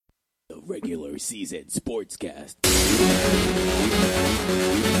Regular Season Sportscast.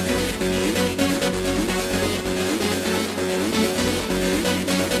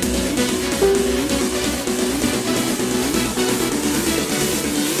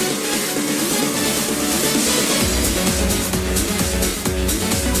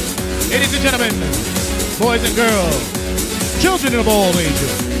 Ladies and gentlemen, boys and girls, children of all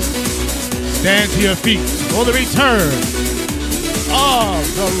ages, stand to your feet for the return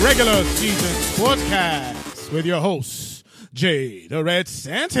of the Regular Season Sportscast with your host, Jay the Red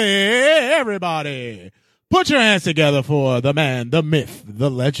Santa. Everybody, put your hands together for the man, the myth, the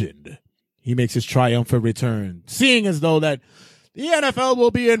legend. He makes his triumphant return, seeing as though that the NFL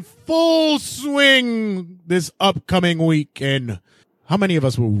will be in full swing this upcoming week. And how many of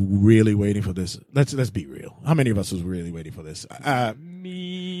us were really waiting for this? Let's be real. How many of us was really waiting for this?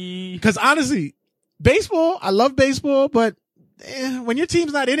 Me. Because honestly, baseball, I love baseball, but when your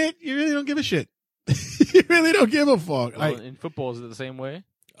team's not in it, you really don't give a shit. You really don't give a fuck. Well, in football, is it the same way?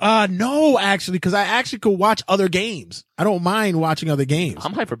 No, actually, because I actually could watch other games. I don't mind watching other games.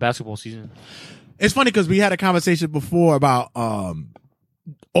 I'm hyped for basketball season. It's funny because we had a conversation before about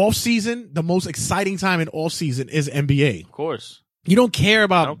off season. The most exciting time in off season is NBA. Of course. You don't care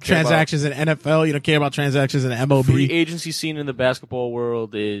about transactions in NFL. You don't care about transactions in MLB. Free agency scene in the basketball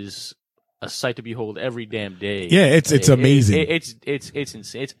world is a sight to behold every damn day. Yeah, it's amazing. It's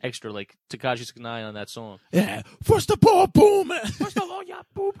insane. It's extra, like Tekashi 6ix9ine on that song. Yeah. First the ball, boom. First of all, yeah,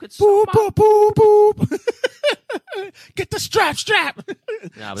 boop. Boop, boop, boop, boop. Get the strap.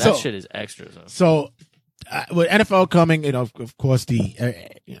 Nah, but that shit is extra. So with NFL coming, of course,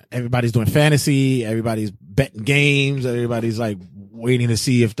 everybody's doing fantasy. Everybody's betting games. Everybody's like waiting to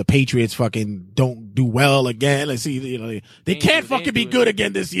see if the Patriots fucking don't do well again. Let's see, they can't fucking be good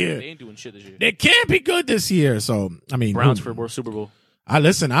again this year. They ain't doing shit this year. They can't be good this year. So I mean, Browns for Super Bowl. I'm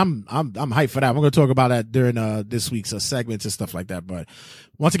hyped for that. We're going to talk about that during this week's segments and stuff like that. But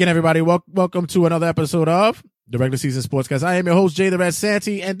once again, everybody, welcome to another episode of the Regular Season Sportscast. I am your host, Jay the Red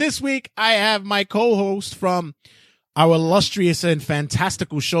Santy, and this week I have my co-host from our illustrious and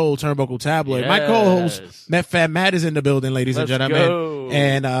fantastical show, Turnbuckle Tabloid. Yes. My co-host, Matt is in the building, ladies and gentlemen. Go.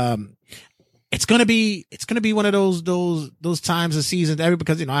 And it's gonna be one of those times of season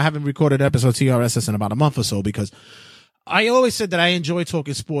because I haven't recorded an episode of TRSS in about a month or so because I always said that I enjoy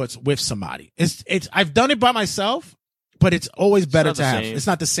talking sports with somebody. I've done it by myself, but it's always better to have. It's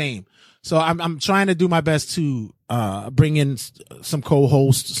not the same. So I'm trying to do my best to bring in some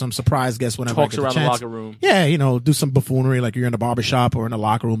co-hosts, some surprise guests whenever Talks I get around the chance. the locker room. Yeah, do some buffoonery like you're in a barbershop or in a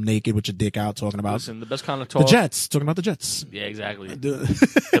locker room naked with your dick out talking about. Listen, the best kind of talk. The Jets, talking about the Jets. Yeah, exactly.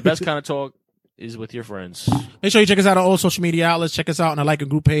 The best kind of talk is with your friends. Make sure you check us out on all social media outlets. Check us out on the Like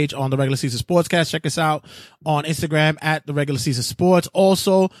and Group page on the Regular Season Sportscast. Check us out on Instagram at the Regular Season Sports.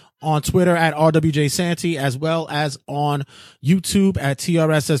 Also on Twitter at RWJ Santee, as well as on YouTube at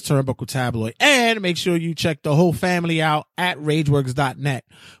TRSS Turnbuckle Tabloid. And make sure you check the whole family out at RageWorks.net.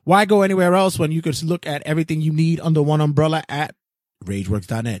 Why go anywhere else when you can look at everything you need under one umbrella at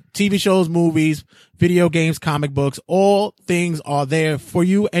RageWorks.net. TV shows, movies, video games, comic books, all things are there for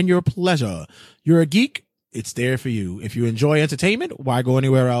you and your pleasure. You're a geek, it's there for you. If you enjoy entertainment, why go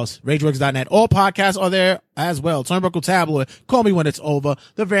anywhere else? RageWorks.net. All podcasts are there as well. Turnbuckle Tabloid, Call Me When It's Over,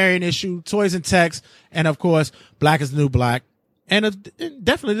 The Variant Issue, Toys and Text, and of course, Black is the New Black. And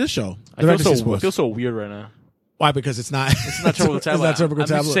definitely this show. I feel so weird right now. Why? Because it's not Turnbuckle Tabloid. It's not Turnbuckle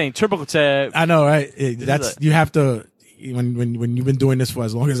Tabloid. I'm just saying Turnbuckle Tab. I know, right? You have to, when you've been doing this for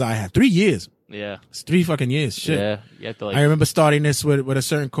as long as I have, 3 years. Yeah. It's 3 fucking years. Shit. Yeah. You have to I remember starting this with a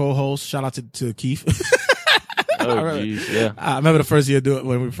certain co-host. Shout out to Keith. Oh, jeez. Yeah. I remember the first year when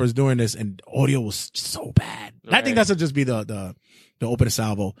we were first doing this and audio was so bad. Right. I think that's just be the opening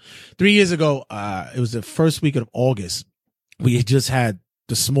salvo. 3 years ago, it was the first week of August. We had just had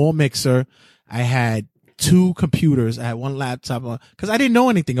the small mixer. I had 2 computers. I had 1 laptop because I didn't know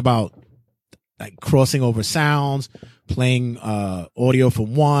anything about like crossing over sounds, playing audio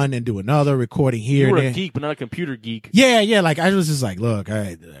from one and do another, recording here. You were and there. A geek, but not a computer geek. Yeah. Like I was just like, look,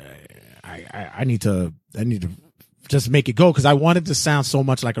 I need to just make it go because I wanted to sound so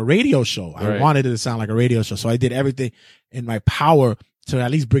much like a radio show. Right. I wanted it to sound like a radio show, so I did everything in my power to at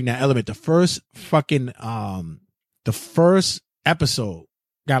least bring that element. The first episode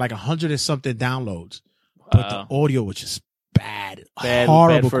got like 100 and something downloads, but the audio was just bad,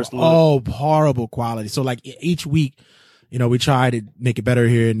 horrible, horrible quality. So like each week, we tried to make it better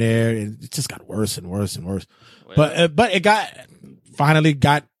here and there, and it just got worse and worse and worse. Well, but it finally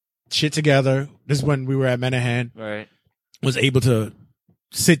got shit together. This is when we were at Menahan. Right. Was able to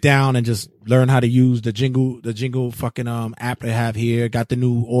sit down and just learn how to use the jingle fucking app they have here. Got the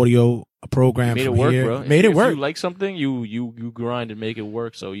new audio a program Made it from work, here. bro. Made it work. If you like something, you grind and make it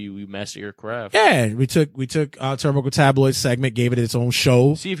work. So you master your craft. Yeah, we took Turnbuckle Tabloid segment, gave it its own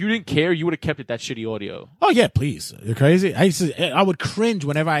show. See, if you didn't care, you would have kept it that shitty audio. Oh yeah, please. You're crazy. I would cringe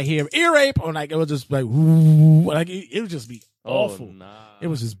whenever I hear ear rape, or like it would just like, ooh, like it would just be awful. Oh, nah. It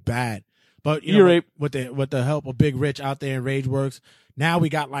was just bad. But Ear rape. with the help of Big Rich out there in Rageworks, now we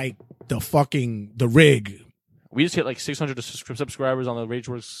got like the rig. We just hit like 600 subscribers on the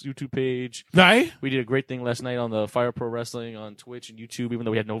Rageworks YouTube page. Right? We did a great thing last night on the Fire Pro Wrestling on Twitch and YouTube, even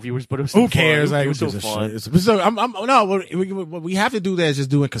though we had no viewers, but it was Who so cares? fun. Like, It was so who gives a fun. shit? So no, what we have to do there is just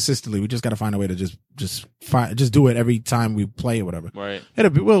do it consistently. We just got to find a way to just do it every time we play or whatever. Right.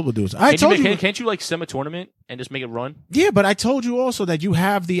 We'll do it. Can't you like sim a tournament and just make it run? Yeah, but I told you also that you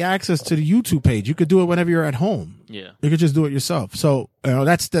have the access to the YouTube page. You could do it whenever you're at home. Yeah. You could just do it yourself. So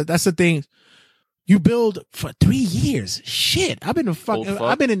that's the thing. You build for 3 years. Shit, I've been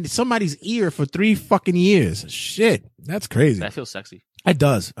in somebody's ear for 3 fucking years. Shit, that's crazy. That feels sexy. It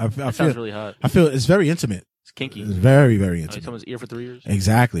does. I That feel sounds really hot. I feel it's very intimate. It's kinky. It's very, very intimate. Someone's ear for 3 years.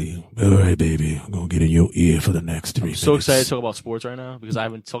 Exactly. All right, baby. I'm gonna get in your ear for the next 3 minutes. So excited to talk about sports right now because I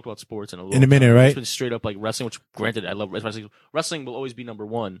haven't talked about sports in a minute, time. right? It's been straight up like wrestling, which granted I love wrestling. Wrestling will always be number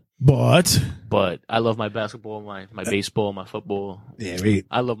one, But I love my basketball, my baseball, my football. yeah, right.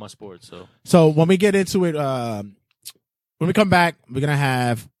 I love my sports. So when we get into it, when we come back, we're gonna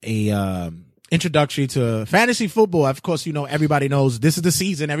have a introductory to fantasy football. Of course, everybody knows this is the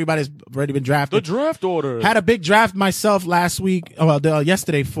season. Everybody's already been drafted. The draft order. Had a big draft myself last week.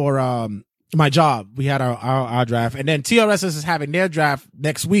 Yesterday for my job. We had our draft, and then TRS is having their draft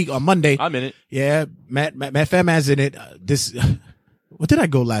next week on Monday. I'm in it. Yeah, Matt Fema's in it. What did I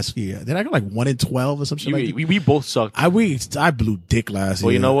go last year? Did I go like 1-12 or something like that? We both sucked. I blew dick last year.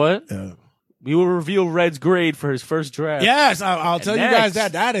 Well, you know what? Yeah. We will reveal Red's grade for his first draft. Yes, I'll tell you guys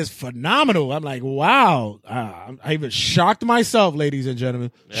that is phenomenal. I'm like, wow. I even shocked myself, ladies and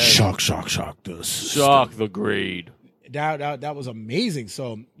gentlemen. Yeah. Shock. Shock the grade. That was amazing.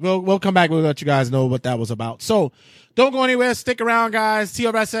 So we'll come back. We'll let you guys know what that was about. So don't go anywhere. Stick around, guys.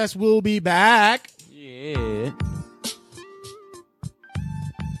 TRSS will be back. Yeah.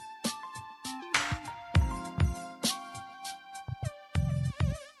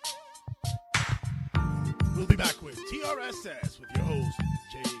 We'll be back with TRSS with your host,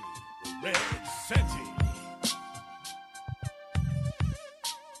 Jay Red Senti.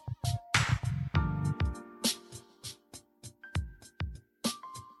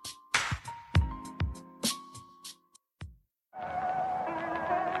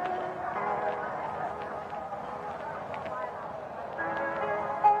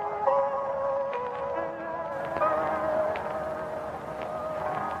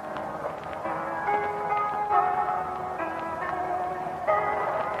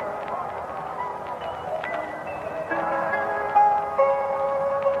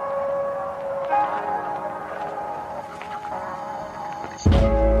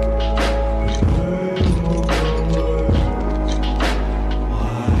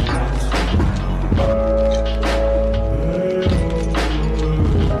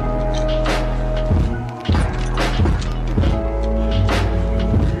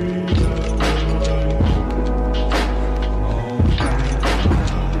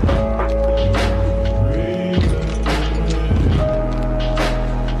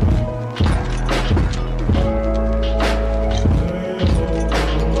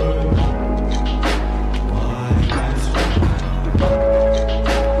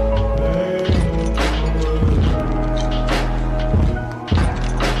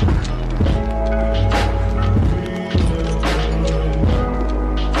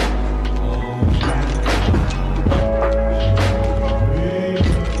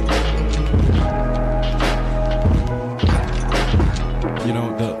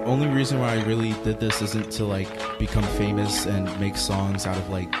 This isn't to like become famous and make songs out of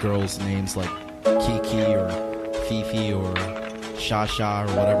like girls' names like Kiki or Fifi or Shasha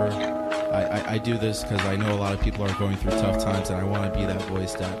or whatever. I do this because I know a lot of people are going through tough times, and I want to be that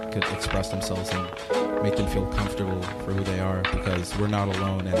voice that could express themselves and make them feel comfortable for who they are, because we're not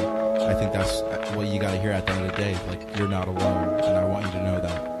alone. And I think that's what you got to hear at the end of the day. Like, you're not alone, and I want you to know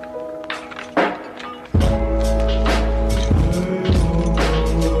that.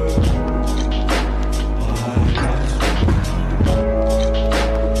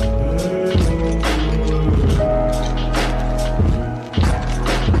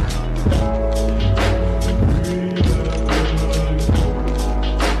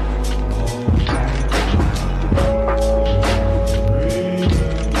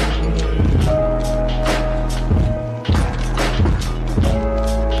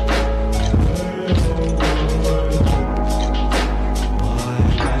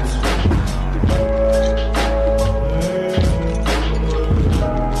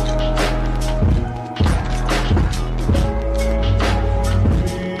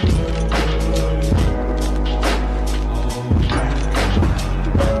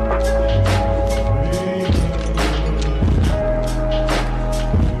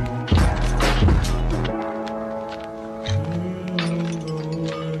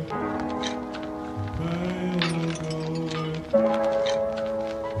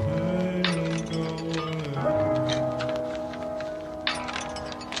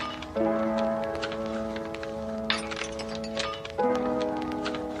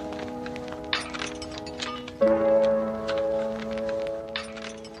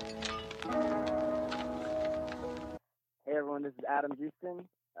 Dustin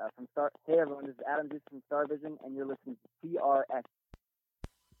from Star. Hey everyone, this is Adam Deuce from Star Vision, and you're listening to TRX.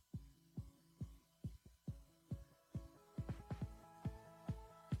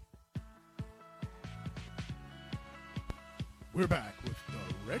 We're back with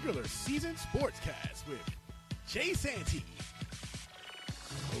the regular season Sportscast with Jay Santee.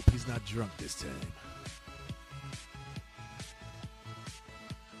 I hope he's not drunk this time.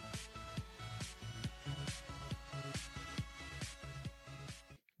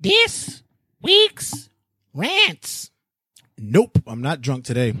 This week's rants. Nope, I'm not drunk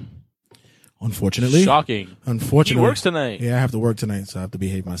today. Unfortunately. Shocking. Unfortunately. He works tonight. Yeah, I have to work tonight, so I have to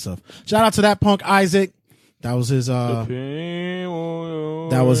behave myself. Shout out to that punk Isaac. That was his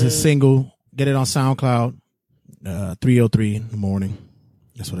single. Get it on SoundCloud. 3:03 in the morning.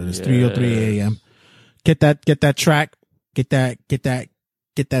 That's what it is. Yes. 3:03 a.m. Get that track. Get that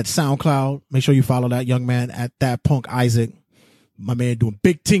SoundCloud. Make sure you follow that young man at that punk Isaac. My man doing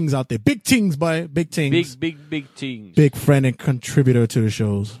big things out there. Big things, boy. Big things. Big things. Big friend and contributor to the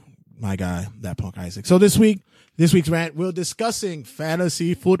shows. My guy, that punk Isaac. So this week's rant, we're discussing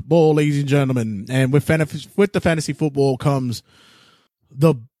fantasy football, ladies and gentlemen. And with the fantasy football comes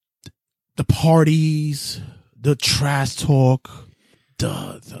the parties, the trash talk,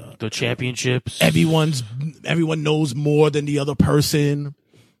 the championships. Everyone knows more than the other person.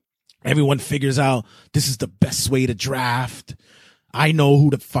 Everyone figures out this is the best way to draft. I know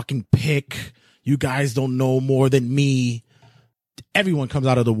who to fucking pick. You guys don't know more than me. Everyone comes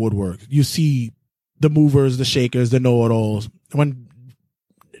out of the woodwork. You see the movers, the shakers, the know-it-alls. When,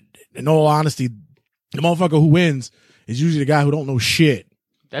 in all honesty, the motherfucker who wins is usually the guy who don't know shit.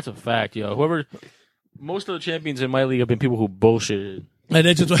 That's a fact, yo. Most of the champions in my league have been people who bullshitted. And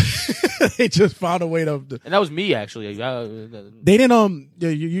they just found a way to. And that was me, actually. They didn't.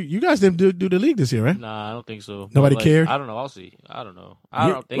 You guys didn't do the league this year, right? Nah, I don't think so. Nobody cared. I don't know. I'll see. I don't know. I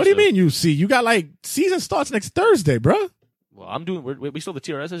don't think. What do you mean? You see? You got season starts next Thursday, bro. Well, I'm doing. We still the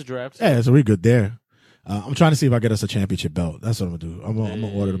TRS's draft. Yeah, so we're good there. I'm trying to see if I get us a championship belt. That's what I'm gonna do. I'm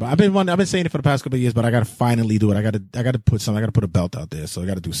gonna order the belt. I've been saying it for the past couple of years, but I gotta finally do it. I gotta put a belt out there. So I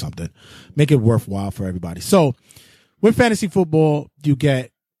gotta do something, make it worthwhile for everybody. So with fantasy football, you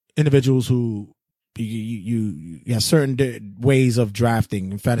get individuals who you have certain ways of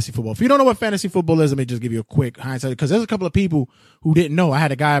drafting in fantasy football. If you don't know what fantasy football is, let me just give you a quick hindsight, because there's a couple of people who didn't know. I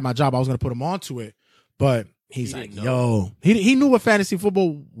had a guy at my job. I was gonna put him onto it, but he's like, yo, he knew what fantasy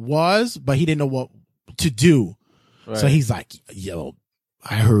football was, but he didn't know what to do. Right. So he's like, yo,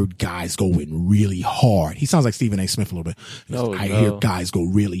 I heard guys going really hard. He sounds like Stephen A. Smith a little bit. I hear guys go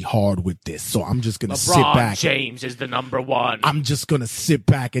really hard with this. So I'm just going to sit back. James is the number one. I'm just going to sit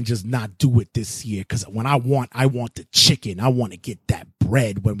back and just not do it this year. Cause when I want the chicken. I want to get that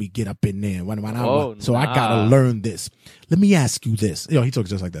bread when we get up in there. So I got to learn this. Let me ask you this. Yo, he talks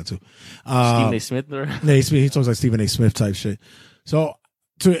just like that too. Stephen A. Smith. Yeah, he talks like Stephen A. Smith type shit. So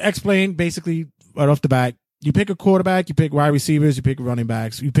to explain basically right off the bat, you pick a quarterback, you pick wide receivers, you pick running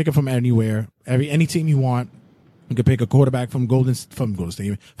backs, you pick it from anywhere, any team you want. You can pick a quarterback from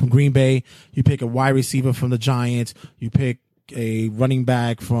Green Bay. You pick a wide receiver from the Giants. You pick a running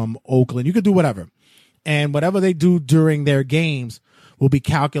back from Oakland. You could do whatever. And whatever they do during their games will be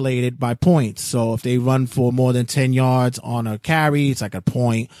calculated by points. So if they run for more than 10 yards on a carry, it's like a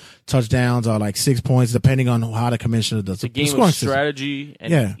point. Touchdowns are like 6 points, depending on how the commissioner does it. It's a game of strategy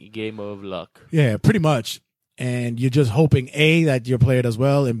and a game of luck. Yeah, pretty much. And you're just hoping, A, that your player does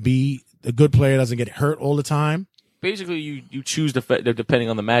well, and B, the good player doesn't get hurt all the time. Basically, you choose depending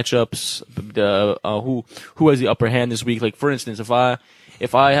on the matchups, who has the upper hand this week. Like, for instance, if I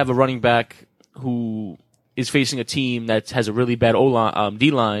have a running back who is facing a team that has a really bad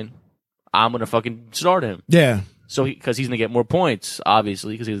D-line, I'm going to fucking start him. Yeah. So because he's going to get more points,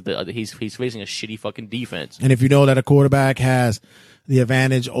 obviously, because he's facing a shitty fucking defense. And if you know that a quarterback has the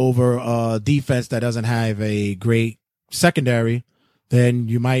advantage over a defense that doesn't have a great secondary, then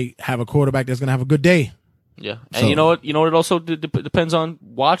you might have a quarterback that's going to have a good day. Yeah. And you know what? It also depends on,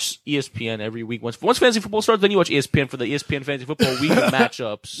 watch ESPN every week. Once fantasy football starts, then you watch ESPN for the ESPN fantasy football week of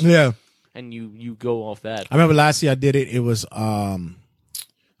matchups. Yeah. And you go off that. I remember last year I did it. It was, I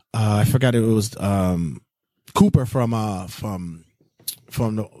forgot it was, Cooper from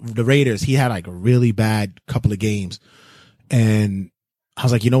the Raiders. He had like a really bad couple of games, and I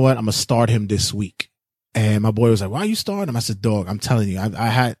was like, you know what? I'm gonna start him this week. And my boy was like, why are you starting him? I said, dog, I'm telling you,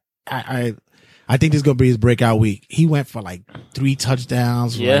 I think this is gonna be his breakout week. He went for like 3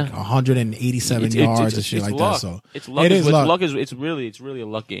 touchdowns, like 187 yards and shit like luck. that. So it's luck. It is luck. It's really a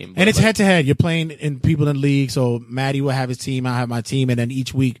luck game. And it's head to head. You're playing in people in the league. So Maddie will have his team, I have my team, and then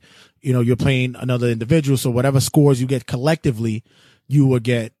each week, you're playing another individual. So whatever scores you get collectively, you will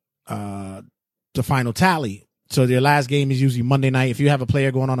get the final tally. So their last game is usually Monday night. If you have a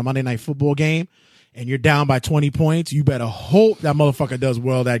player going on a Monday night football game and you're down by 20 points, you better hope that motherfucker does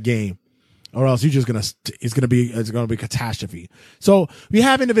well that game, or else you're just it's gonna be catastrophe. So we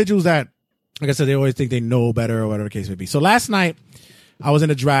have individuals that, like I said, they always think they know better or whatever the case may be. So last night I was in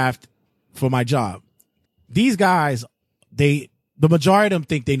a draft for my job. These guys, the majority of them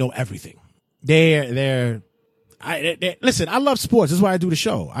think they know everything. Listen, I love sports. This is why I do the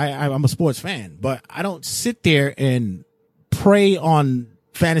show. I'm a sports fan, but I don't sit there and prey on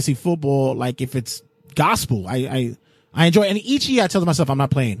fantasy football like if it's gospel. I enjoy it. And each year I tell myself I'm not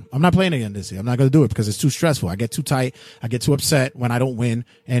playing again this year. I'm not going to do it because it's too stressful. I get too tight. I get too upset when I don't win.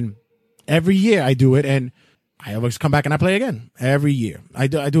 And every year I do it, and I always come back and I play again every year. I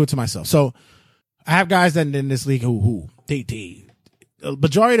do it to myself. So I have guys that in this league who the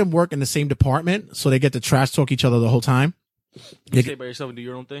majority of them work in the same department, so they get to trash talk each other the whole time. You stay by yourself and do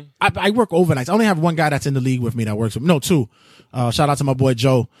your own thing? I work overnights. I only have one guy that's in the league with me that works with me. No, two. Shout out to my boy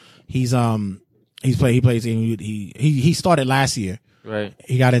Joe. He plays. He started last year. Right.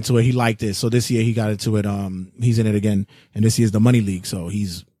 He got into it. He liked it. So this year he got into it. He's in it again. And this year's the money league. So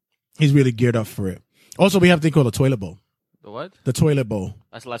he's really geared up for it. Also, we have a thing called a toilet bowl. The what? The toilet bowl.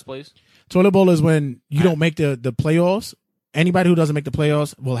 That's the last place? Toilet bowl is when you don't make the playoffs. Anybody who doesn't make the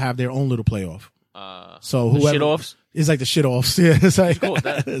playoffs will have their own little playoff. So whoever shit offs? It's like the shit offs. Yeah, it's like cool with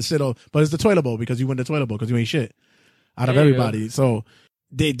that. shit off. But it's the toilet bowl because you win the toilet bowl because you ain't shit out of There you everybody. So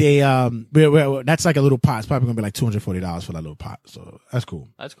they that's like a little pot. It's probably gonna be like $240 for that little pot. So that's cool.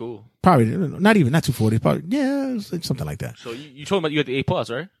 That's cool. Probably not 240. Probably it's something like that. So you told me you had the A+,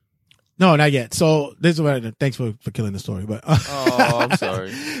 right? No, not yet. So this is what. Thanks for killing the story, but Oh, I'm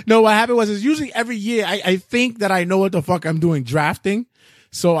sorry. No, what happened was is usually every year I think that I know what the fuck I'm doing drafting.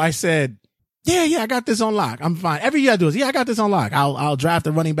 So I said, yeah, I got this on lock. I'm fine. Every year I do this. Yeah, I got this on lock. I'll draft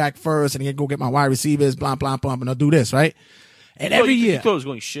the running back first and then go get my wide receivers, blah, blah, blah, and I'll do this, right? And every year, you thought it was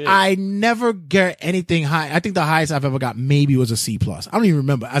going shit. I never get anything high. I think the highest I've ever got maybe was a C+. I don't even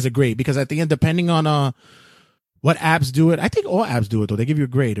remember as a grade because at the end, depending on what apps do it, I think all apps do it though. They give you a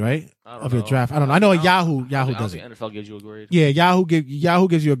grade, right? Of your draft. I don't know. I know Yahoo does it. NFL gives you a grade. Yeah, Yahoo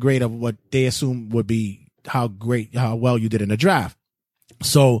gives you a grade of what they assume would be how well you did in the draft.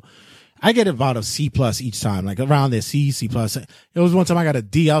 So I get about a C+ each time, like around there, C+. It was one time I got a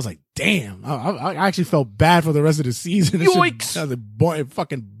D. I was like, damn. I actually felt bad for the rest of the season. Yikes. It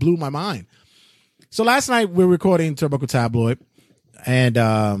fucking blew my mind. So last night we were recording Turnbuckle Tabloid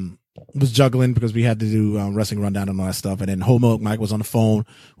and was juggling because we had to do wrestling rundown and all that stuff. And then Whole Milk Mike was on the phone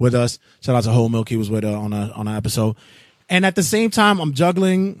with us. Shout out to Whole Milk. He was with on an episode. And at the same time, I'm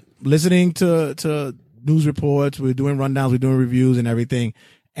juggling, listening to news reports. We're doing rundowns. We're doing reviews and everything.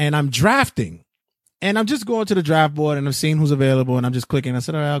 And I'm drafting. And I'm just going to the draft board and I'm seeing who's available. And I'm just clicking. I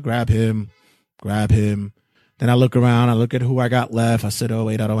said, all right, I'll grab him. Then I look around. I look at who I got left. I said, oh,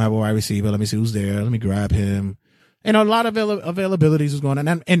 wait, I don't have a wide receiver. Let me see who's there. Let me grab him. And a lot of availabilities was going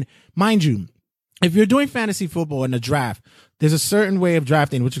on. And mind you, if you're doing fantasy football in the draft, there's a certain way of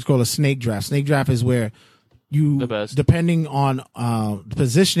drafting, which is called a snake draft. Snake draft is where you, depending on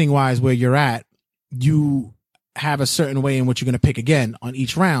positioning wise where you're at, you have a certain way in which you're going to pick again on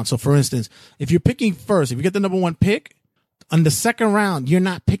each round. So for instance, if you're picking first, if you get the number one pick, on the second round, you're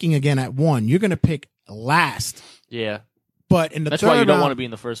not picking again at 1. You're going to pick last. Yeah. But in the That's third why you don't round, want to be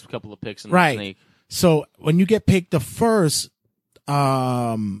in the first couple of picks in right. the snake. So when you get picked the first, you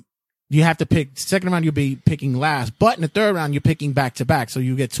have to pick second round, you'll be picking last, but in the third round, you're picking back to back. So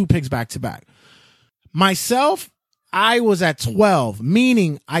you get 2 picks back to back. Myself, I was at 12,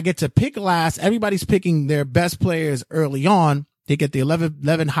 meaning I get to pick last. Everybody's picking their best players early on. They get the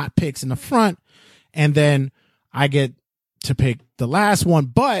 11 hot picks in the front. And then I get to pick the last one,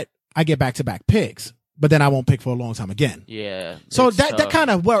 but I get back to back picks. But then I won't pick for a long time again. Yeah. So that kind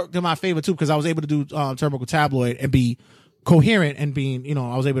of worked in my favor too, because I was able to do Turnbuckle Tabloid and be coherent and being,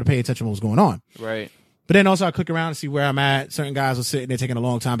 I was able to pay attention to what was going on. Right. But then also I click around and see where I'm at. Certain guys are sitting there taking a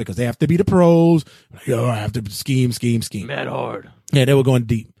long time because they have to be the pros. Yo, I have to scheme. Mad hard. Yeah, they were going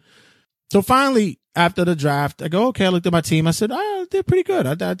deep. So finally, after the draft, I go, okay, I looked at my team. I said, they're pretty good.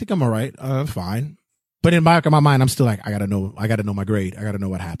 I think I'm all right. Fine. But in the back of my mind, I'm still like, I gotta know my grade. I gotta know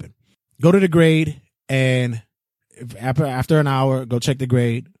what happened. Go to the grade. And after an hour, go check the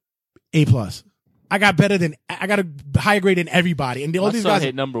grade. A+. I got a higher grade than everybody. And all these guys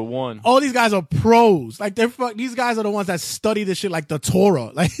hit number 1. All these guys are pros. Like these guys are the ones that study this shit like the Torah.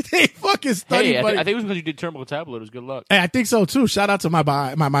 Like they fucking study. Hey, I think it was because you did Turnbuckle Tabloid. It was good luck. Hey, I think so too. Shout out to my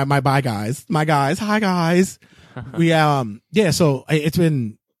guys. My guys. Hi guys. We So it's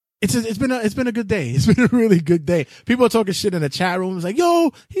been It's been a good day. It's been a really good day. People are talking shit in the chat room. It's like,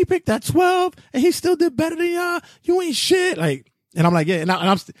 yo, he picked that 12 and he still did better than y'all. You ain't shit. Like, and I'm like, yeah. And I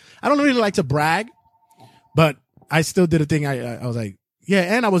don't really like to brag, but I still did a thing. I was like,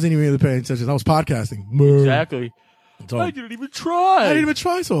 yeah. And I wasn't even really paying attention. I was podcasting. Exactly. So, I didn't even try. I didn't even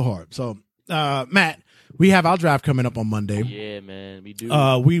try so hard. So, Matt, we have our draft coming up on Monday. Yeah, man, we do.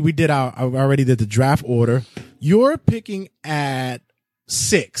 We did I already did the draft order. You're picking at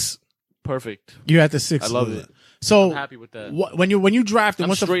 6. Perfect. You're at the 6. I love it. So I'm happy with that. when you draft,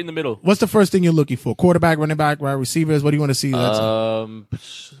 I'm straight in the middle. What's the first thing you're looking for? Quarterback, running back, wide receivers. What do you want to see?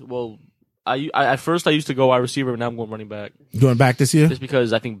 Well, I at first I used to go wide receiver, but now I'm going running back. Going back this year? Just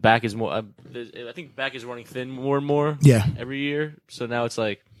because I think back is more. I think back is running thin more and more. Yeah. Every year, so now it's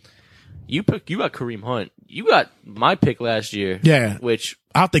like you got Kareem Hunt. You got my pick last year. Yeah. Which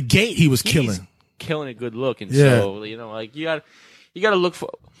out the gate he's killing a good look, and yeah. so like you got to look for.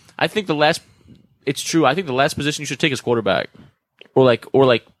 I think it's true. I think the last position you should take is quarterback, or I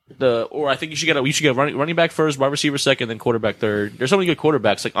think you should get running back first, wide receiver second, then quarterback third. There's so many good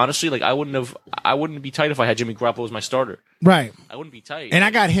quarterbacks. Like honestly, like I wouldn't be tight if I had Jimmy Garoppolo as my starter. Right. I wouldn't be tight. And I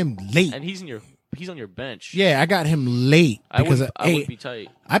got him late. And he's on your bench. Yeah, I got him late because I would be tight.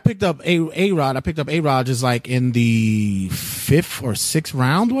 I picked up A-Rod. I picked up A-Rod just like in the 5th or 6th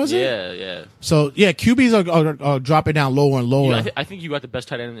round, was it? Yeah. So yeah, QBs are dropping down lower and lower. Yeah, I think you got the best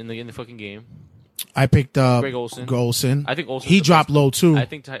tight end in the fucking game. I picked up Greg Olsen. I think Olsen. He dropped low too. I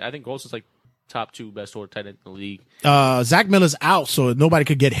think Olsen's like top 2 best tight end in the league. Zach Miller's out, so nobody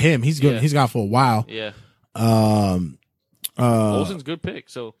could get him. He's good. Yeah. He's gone for a while. Yeah. Olsen's a good pick.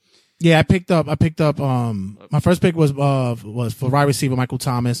 So yeah, I picked up. My first pick was for wide receiver Michael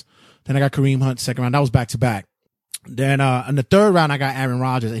Thomas. Then I got Kareem Hunt second round. That was back to back. Then in the third round I got Aaron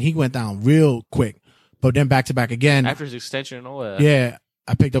Rodgers, and he went down real quick. But then back to back again after his extension and all that. Yeah,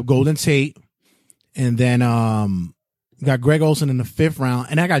 I picked up Golden Tate. And then got Greg Olsen in the 5th round.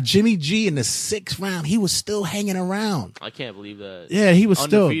 And I got Jimmy G in the 6th round. He was still hanging around. I can't believe that. Yeah, he was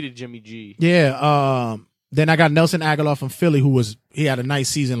undefeated Jimmy G. Yeah. Then I got Nelson Aguilar from Philly, he had a nice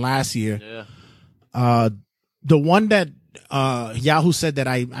season last year. Yeah. The one that Yahoo said that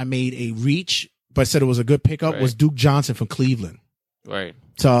I made a reach, but said it was a good pickup was Duke Johnson from Cleveland. Right.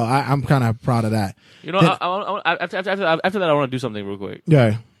 So I'm kind of proud of that. You know, after that, I want to do something real quick.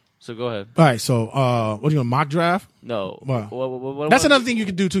 Yeah. So go ahead. All right. So, what are you gonna mock draft? No. What that's another thing you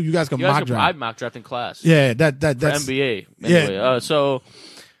can do too. You guys can mock draft. I mock draft in class. Yeah, that's NBA. Anyway, yeah. So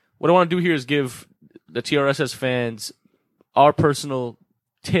what I want to do here is give the TRSS fans our personal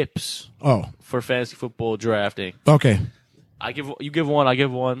tips. For fantasy football drafting. Okay. You give one, I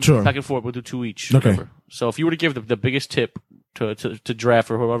give one. Sure. Back and forth. We'll do 2 each. Okay. Remember. So if you were to give the biggest tip to draft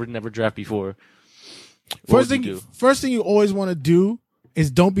for whoever never draft before, first thing you always want to do is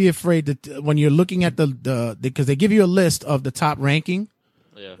don't be afraid that when you're looking at because they give you a list of the top ranking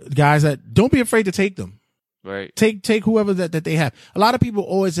guys, that don't be afraid to take them. Right. Take whoever that they have. A lot of people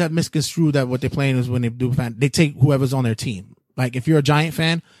always have misconstrued that what they're playing is when they do they take whoever's on their team. Like if you're a Giant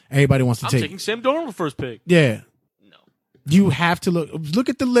fan, everybody wants to I'm take. taking Sam Darnold the first pick. Yeah. No. You have to look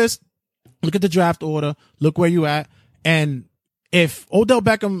at the list, look at the draft order, look where you at, and if Odell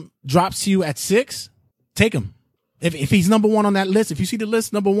Beckham drops to you at 6, take him. If he's number 1 on that list, if you see the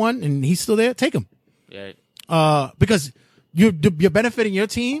list number 1 and he's still there, take him. Yeah. Because you're benefiting your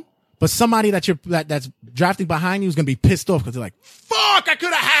team, but somebody that's drafting behind you is gonna be pissed off because they're like, "Fuck, I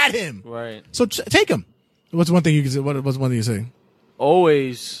could have had him." Right. So take him. What's one thing you can say? What's one thing you say?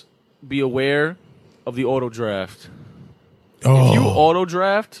 Always be aware of the auto draft. Oh. If you auto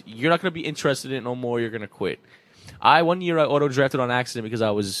draft, you're not gonna be interested in it no more. You're gonna quit. One year I auto drafted on accident because I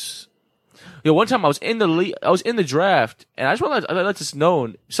was. One time I was in the draft, and I just want to let this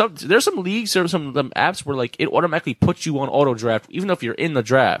known. There's some leagues or some apps where like it automatically puts you on auto draft, even if you're in the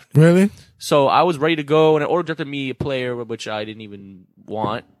draft. Really? So I was ready to go, and it auto drafted me a player which I didn't even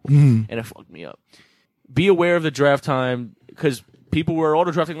want, and it fucked me up. Be aware of the draft time because people were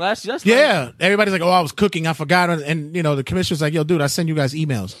auto drafting last year. Yeah, everybody's like, "Oh, I was cooking, I forgot," and the commissioner's like, "Yo, dude, I send you guys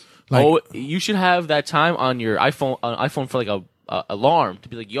emails." Like, you should have that time on your iPhone for like a alarm to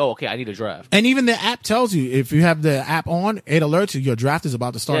be like, yo, okay, I need a draft. And even the app tells you, if you have the app on, it alerts you your draft is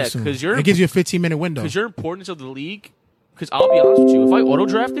about to start soon. It gives you a 15-minute window. Because your importance of the league, because I'll be honest with you, if I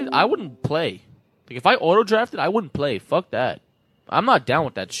auto-drafted, I wouldn't play. Like, if I auto-drafted, I wouldn't play. Fuck that. I'm not down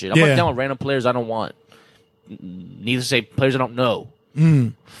with that shit. I'm not down with random players I don't want. Neither say players I don't know.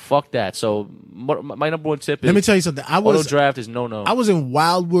 Fuck that. So my number one tip is, let me tell you something. Auto-draft is no-no. I was in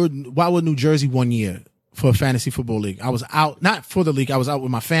Wildwood, New Jersey one year for a fantasy football league. I was out, not for the league, I was out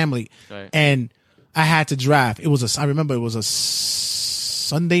with my family, and I had to draft. I remember it was a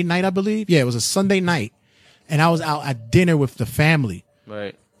Sunday night, I believe. Yeah, it was a Sunday night. And I was out at dinner with the family.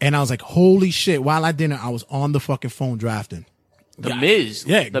 Right. And I was like, holy shit. While at dinner, I was on the fucking phone drafting. The Miz.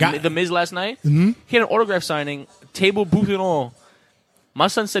 Yeah. The Miz last night. Mm-hmm. He had an autograph signing, table, booth, and all. My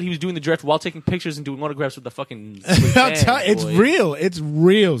son said he was doing the draft while taking pictures and doing autographs with the fucking fans, it's real. It's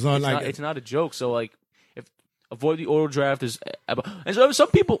real, son. It's not a joke. So, like, avoid the auto draft. And so some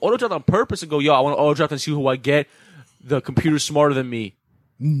people auto draft on purpose and go, yo, I want to auto draft and see who I get. The computer's smarter than me.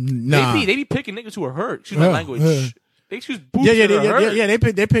 Nah. They be picking niggas who are hurt. Excuse my language. They choose boots hurt. Yeah.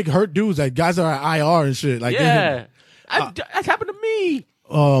 They pick hurt dudes, like guys that are at IR and shit. Like, yeah. That's happened to me.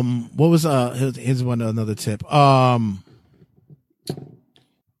 What was here's another tip.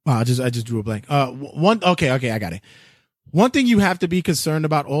 I just drew a blank. Okay, I got it. One thing you have to be concerned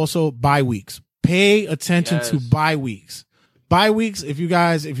about also, bye weeks. Pay attention to bye weeks. Bye weeks,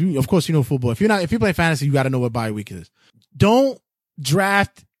 of course you know football. If you play fantasy, you got to know what bye week is. Don't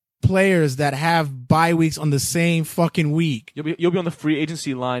draft players that have bye weeks on the same fucking week. You'll be on the free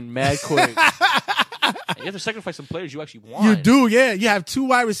agency line mad quick. You have to sacrifice some players you actually want. You do, yeah. You have 2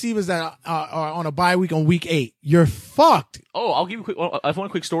 wide receivers that are on a bye week on week 8. You're fucked. Oh, I'll give you I have one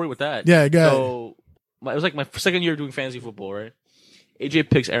quick story with that. Yeah, go ahead. So, it was like my second year doing fantasy football, right? AJ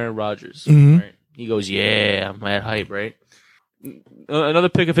picks Aaron Rodgers, right? He goes, yeah, I'm at hype, right? Another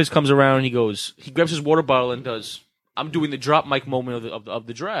pick of his comes around, he grabs his water bottle and does, I'm doing the drop mic moment of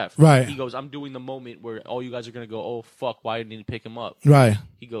the draft. Right. He goes, I'm doing the moment where all you guys are going to go, oh, fuck, why didn't he pick him up? Right.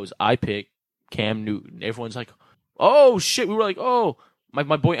 He goes, I pick Cam Newton. Everyone's like, oh, shit. We were like, oh. My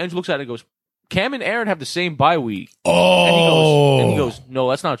boy Andrew looks at it and goes, Cam and Aaron have the same bye week. Oh. And he goes, no,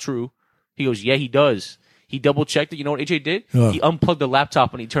 that's not true. He goes, yeah, he does. He double-checked it. You know what AJ did? He unplugged the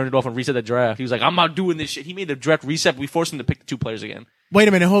laptop and he turned it off and reset the draft. He was like, I'm not doing this shit. He made the draft reset, but we forced him to pick the 2 players again. Wait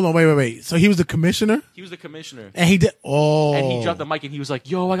a minute. Hold on. Wait. So he was the commissioner? He was the commissioner. And he did. Oh. And he dropped the mic and he was like,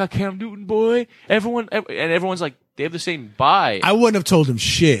 yo, I got Cam Newton, boy. Everyone's like, they have the same bye. I wouldn't have told him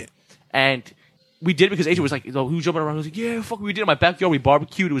shit. And we did it because AJ was like, he was jumping around. He was like, yeah, fuck, we did it in my backyard. We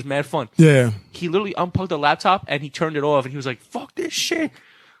barbecued. It was mad fun. Yeah. He literally unplugged the laptop and he turned it off and he was like, fuck this shit.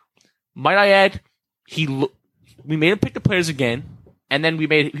 Might I add, we made him pick the players again, and then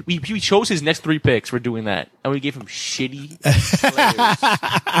we chose his next 3 picks for doing that, and we gave him shitty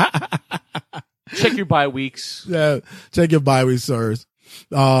players. Check your bye weeks. Yeah, check your bye weeks, sirs.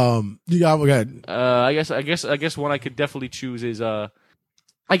 You got good. I guess one I could definitely choose is I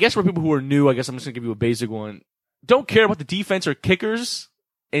guess for people who are new, I guess I'm just gonna give you a basic one. Don't care about the defense or kickers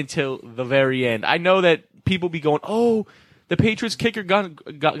until the very end. I know that people be going, oh, the Patriots kicker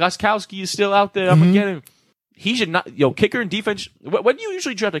Gostkowski is still out there. I'm gonna get him. He should not. Kicker and defense. When do you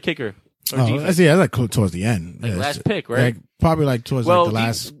usually draft a kicker? That's like towards the end. Like last pick, right? Probably like towards the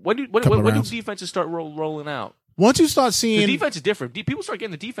last. When do defenses start rolling out? Once you start seeing, the defense is different. People start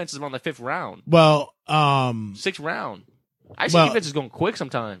getting the defenses around the 5th round. Well, 6th round. I see defense is going quick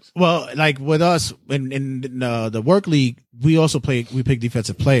sometimes. Well, like with us in the work league, we also pick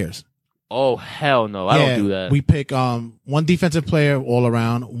defensive players. Oh hell no! I don't do that. We pick 1 defensive player all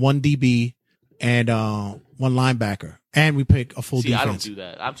around, 1 DB, and 1 linebacker, and we pick a full defense. I don't do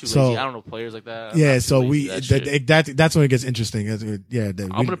that. I'm too lazy. I don't know players like that. Yeah, so that's when it gets interesting. I'm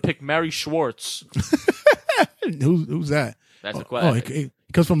gonna pick Mary Schwartz. Who's that? That's a question. He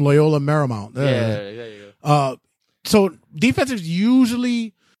comes from Loyola Marymount. Yeah, there you go. So defensives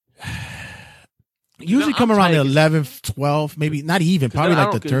usually come around the 11th, 12th, maybe not even, probably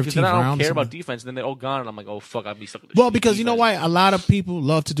like the 13th round. I don't care about defense, and then they're all gone, and I'm like, oh fuck, I'd be stuck with this. Well, because you know why? A lot of people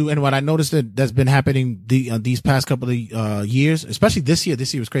love to do, and what I noticed that's been happening these past couple of years, especially this year.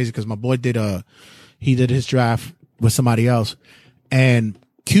 This year was crazy because my boy did his draft with somebody else, and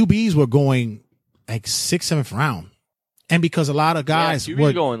QBs were going like 6th, 7th round. And because a lot of guys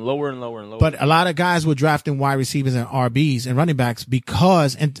were going lower and lower and lower. But a lot of guys were drafting wide receivers and RBs and running backs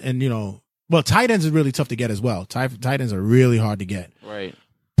because, and you know, well, tight ends is really tough to get as well. Tight ends are really hard to get. Right.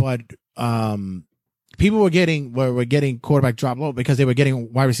 But people were getting quarterback drop low because they were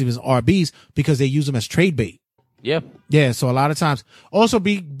getting wide receivers and RBs because they use them as trade bait. Yep. Yeah. So a lot of times, also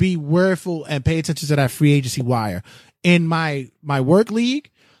be worryful and pay attention to that free agency wire. In my work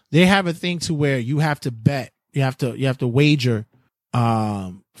league, they have a thing to where you have to bet. You have to wager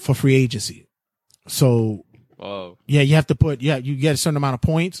for free agency. So you have to put you get a certain amount of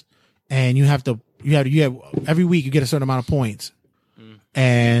points, and you have every week you get a certain amount of points.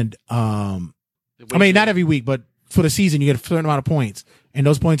 And I mean not every week, but for the season you get a certain amount of points, and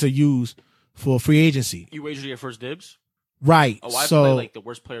those points are used for free agency. You wager to get first dibs? Right. Oh, I play like the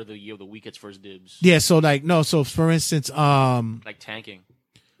worst player of the year of the week gets first dibs. Yeah, so for instance, like tanking.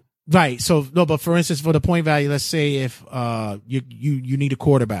 Right. So no, but for instance, for the point value, let's say if you need a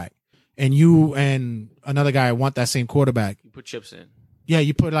quarterback and you and another guy want that same quarterback. You put chips in. Yeah,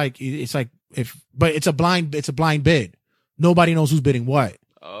 you put it's like but it's a blind bid. Nobody knows who's bidding what.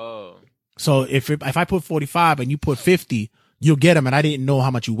 Oh. So if I put 45 and you put 50, you'll get them, and I didn't know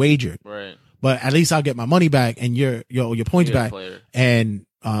how much you wagered. Right. But at least I'll get my money back and your points back, and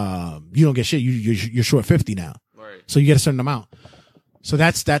you don't get shit. You're short 50 now. Right. So you get a certain amount. So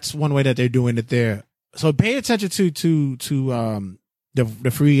that's one way that they're doing it there. So pay attention to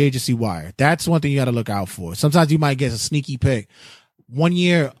the free agency wire. That's one thing you got to look out for. Sometimes you might get a sneaky pick. One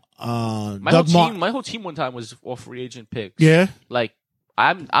year, my whole team one time was all free agent picks. Yeah. Like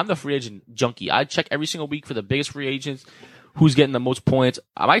I'm the free agent junkie. I check every single week for the biggest free agents, who's getting the most points.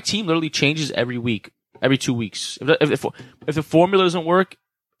 My team literally changes every week, every 2 weeks. If the formula doesn't work,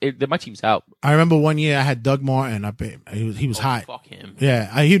 then my team's out. I remember one year I had Doug Martin. He was hot. Fuck him.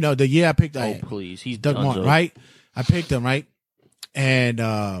 Yeah. the year I picked. Please. He's Doug Martin, right? I picked him, right? And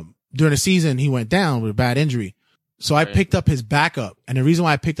during the season, he went down with a bad injury. So I picked up his backup. And the reason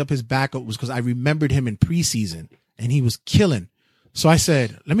why I picked up his backup was because I remembered him in preseason and he was killing. So I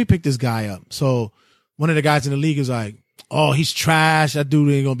said, let me pick this guy up. So one of the guys in the league is like, oh, he's trash. That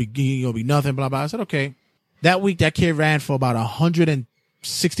dude ain't gonna be nothing, blah, blah. I said, okay. That week, that kid ran for about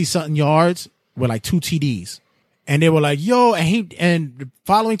 160 something yards with like 2 TDs. And they were like, yo, and the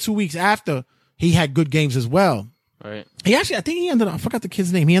following 2 weeks after, he had good games as well. Right. I think he ended up, I forgot the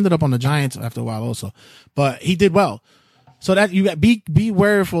kid's name. He ended up on the Giants after a while also, but he did well. So that you got, be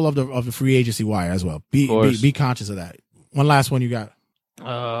wareful of the free agency wire as well. Be conscious of that. One last one you got.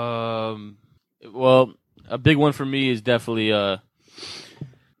 Well, a big one for me is definitely,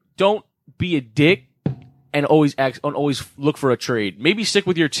 don't be a dick and always look for a trade. Maybe stick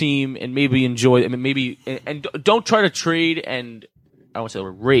with your team and maybe enjoy it. And don't try to trade and I don't want to say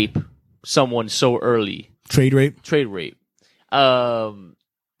rape someone so early. Trade rape.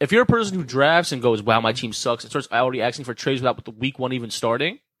 If you're a person who drafts and goes, wow, my team sucks, and starts already asking for trades without the week one even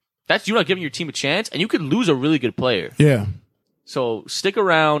starting, that's you not giving your team a chance, and you could lose a really good player. Yeah. So stick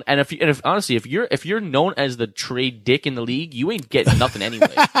around, and if honestly, if you're known as the trade dick in the league, you ain't getting nothing anyway,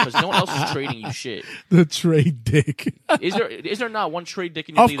 because no one else is trading you shit. The trade dick. Is there not one trade dick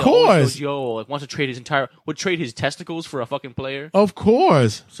in your league? Of course. That always goes, yo, like wants to trade would trade his testicles for a fucking player? Of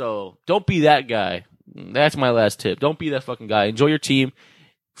course. So don't be that guy. That's my last tip. Don't be that fucking guy. Enjoy your team.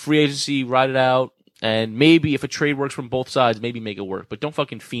 Free agency, ride it out. And maybe if a trade works from both sides, maybe make it work. But don't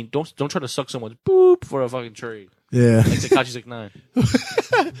fucking fiend. Don't try to suck someone's boop for a fucking trade. Yeah. Like Tekashi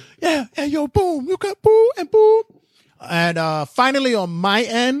 6ix9ine. Yeah. And yo, boom. You got boo and boom. And finally on my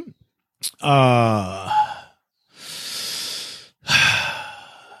end,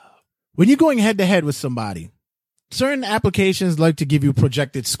 when you're going head to head with somebody, certain applications like to give you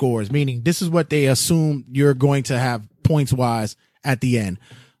projected scores, meaning this is what they assume you're going to have points wise at the end.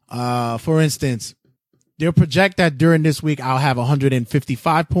 For instance, they'll project that during this week, I'll have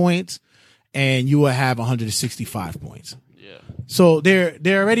 155 points and you will have 165 points. Yeah. So they're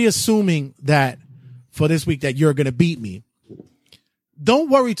already assuming that for this week that you're going to beat me. Don't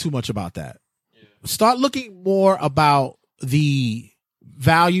worry too much about that. Yeah. Start looking more about the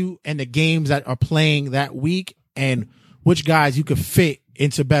value and the games that are playing that week and which guys you could fit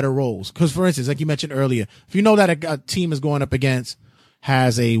into better roles. Because, for instance, like you mentioned earlier, if you know that a team is going up against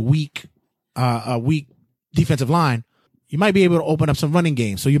has a weak defensive line, you might be able to open up some running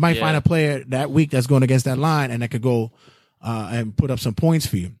games. So you might find a player that week that's going against that line and that could go and put up some points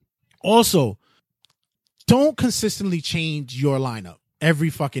for you. Also, don't consistently change your lineup every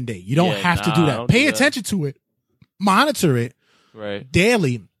fucking day. You don't have to do that. Pay attention to it, monitor it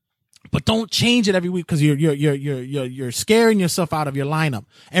daily. But don't change it every week because you're scaring yourself out of your lineup.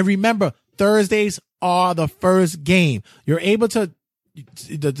 And remember, Thursdays are the first game. You're able to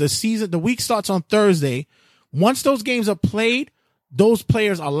the week starts on Thursday. Once those games are played, those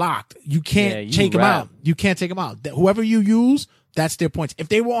players are locked. You can't take them out. You can't take them out. Whoever you use, that's their points. If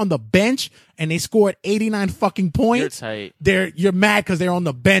they were on the bench and they scored 89 fucking points, you're mad because they're on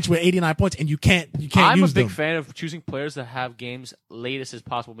the bench with 89 points and you can't use them. I'm a big fan of choosing players that have games latest as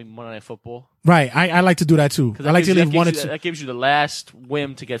possible, maybe Monday Night Football. Right. I like to do that too. I like to leave 1 or 2. That gives you the last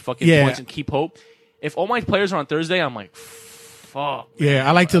whim to get fucking points and keep hope. If all my players are on Thursday, I'm like, fuck. Yeah,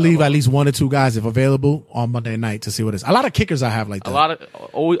 I like to leave at least 1 or 2 guys if available on Monday night to see what it is. A lot of kickers I have like that. I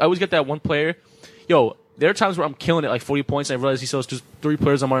always get that one player. Yo, there are times where I'm killing it like 40 points and I realize he sells just 3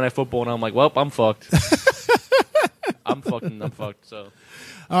 players on Monday Night Football and I'm like, well, I'm fucked. I'm fucked. So.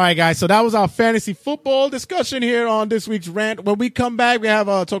 All right, guys. So that was our fantasy football discussion here on this week's rant. When we come back, we have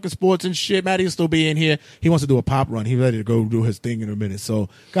talking sports and shit. Matty will still be in here. He wants to do a pop run. He's ready to go do his thing in a minute. So,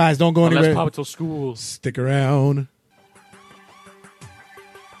 guys, don't go anywhere. Let's pop until school. Stick around.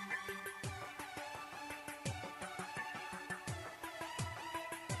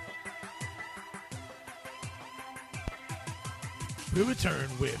 We return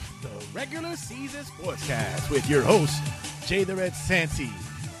with the regular season sportscast with your host, Jay the Red Santee.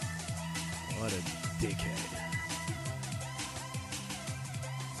 What a dickhead.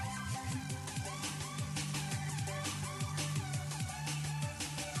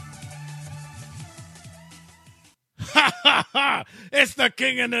 Ha ha ha! It's the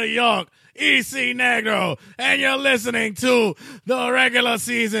King of New York, EC Negro, and you're listening to the regular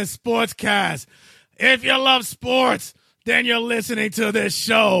season sportscast. If you love sports, then you're listening to this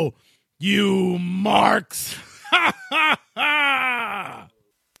show, you marks. Ha ha ha!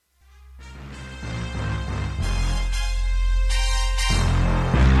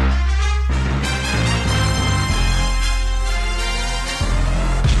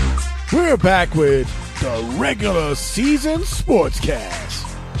 We're back with the regular season sportscast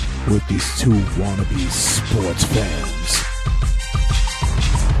with these two wannabe sports fans.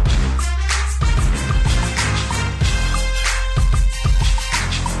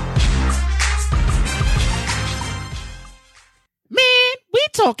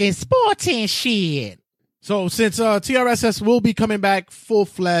 Talking sports and shit. So since TRSS will be coming back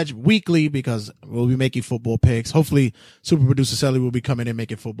full-fledged weekly because we'll be making football picks. Hopefully super producer Sally will be coming in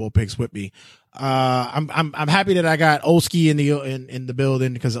making football picks with me. I'm happy that I got Olski in the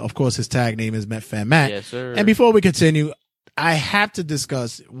building because of course his tag name is Met Fan Matt. Yes, sir. And before we continue, I have to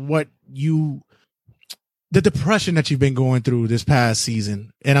discuss the depression that you've been going through this past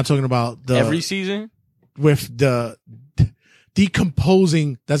season. And I'm talking about every season with the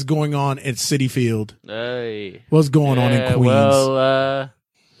decomposing that's going on at Citi Field. Hey. What's going on in Queens? Well,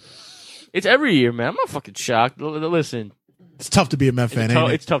 it's every year, man. I'm not fucking shocked. Listen. It's tough to be a Met fan,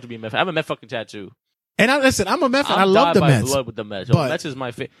 ain't it? It's tough to be a Met fan. I have a Met fucking tattoo. And I'm a Met fan. I love the Mets. Blood with the Mets. But, the Mets is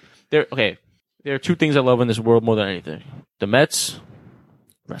my favorite. There are two things I love in this world more than anything. The Mets,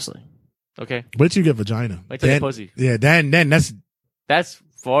 wrestling. Okay? Wait till you get vagina. Wait till you get pussy. Yeah, then that's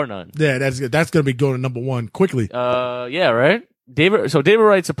far none. Yeah, that's going to be going to number one quickly. Yeah, right? David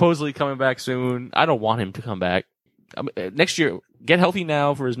Wright's supposedly coming back soon. I don't want him to come back. Next year, get healthy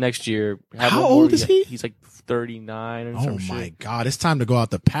now for his next year. How old is he? He's like 39 or some shit. Oh my God. It's time to go out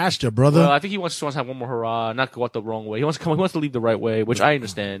the pasture, brother. Well, I think he wants to have one more hurrah, not go out the wrong way. He wants to leave the right way, which I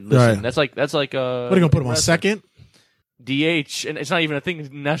understand. Listen, right. that's like what are you going to put him on second? DH, and it's not even a thing in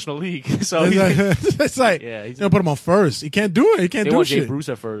the National League. So it's like yeah, he's gonna put him on first. He can't do it. He can't they do want shit. Jay Bruce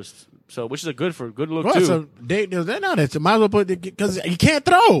at first, so which is a good look Well, too. So they're not it. So might as well put because he can't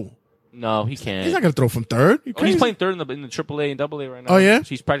throw. No, he can't. He's not gonna throw from third. He's playing third in the AAA and AA right now. Oh yeah,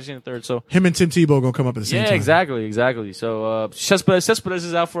 he's practicing in third. So him and Tim Tebow gonna come up at the same time. Yeah, exactly. So Cespedes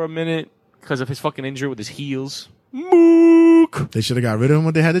is out for a minute because of his fucking injury with his heels. Mook. They should have got rid of him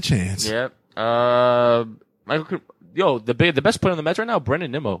when they had the chance. Yep. The best player on the Mets right now,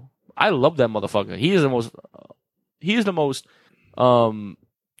 Brendan Nimmo. I love that motherfucker. He is the most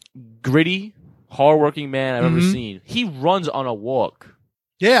gritty, hardworking man I've ever seen. He runs on a walk.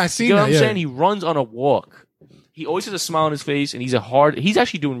 Yeah, I see. You know what I'm saying? He runs on a walk. He always has a smile on his face, and he's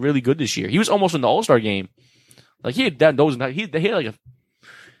actually doing really good this year. He was almost in the All-Star game. Like he had he had like a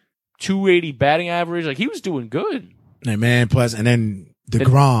 280 batting average. Like he was doing good. Hey man, plus and then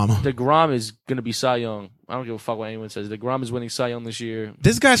DeGrom. DeGrom is gonna be Cy Young. I don't give a fuck what anyone says. DeGrom is winning Cy Young this year.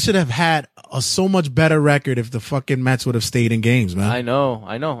 This guy should have had a so much better record if the fucking Mets would have stayed in games, man. I know.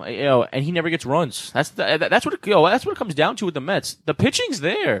 And he never gets runs. That's what it comes down to with the Mets. The pitching's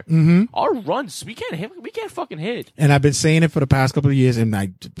there. Mm-hmm. Our runs, we can't hit. We can't fucking hit. And I've been saying it for the past couple of years, and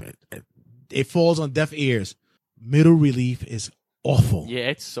it falls on deaf ears. Middle relief is awful. Yeah,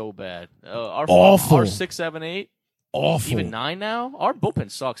 it's so bad. Awful. Our 6, 7, 8. Awful. Even 9 now. Our bullpen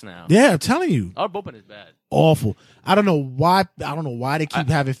sucks now. Yeah, I'm telling you. Our bullpen is bad. Awful. I don't know why they keep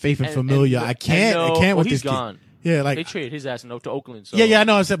having faith in Familia. I can't with this gone. Kid. Yeah, like they traded his ass to Oakland. So yeah, I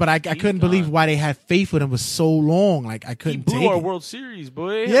know. I said, but I couldn't believe why they had faith with him for so long. Like I couldn't. He blew our World Series,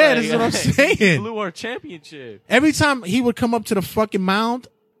 boy. Yeah, this is what I'm saying. He blew our championship. Every time he would come up to the fucking mound,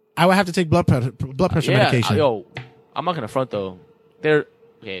 I would have to take blood pressure medication. I'm not gonna front though. There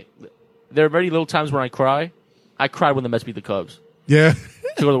are very little times when I cry. I cried when the Mets beat the Cubs. Yeah. To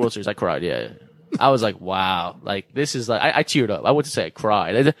go to the World Series, I cried. Yeah. I was like, wow. Like, this is like, I teared up. I wouldn't say I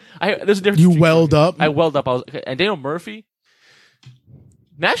cried. There's a difference. You welled up? I welled up. And Daniel Murphy,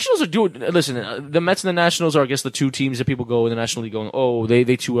 Nationals are doing. Listen, the Mets and the Nationals are, I guess, the two teams that people go in the National League going, oh, they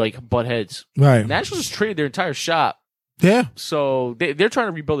two like butt heads. Right. Nationals just traded their entire shop, Yeah. so they're trying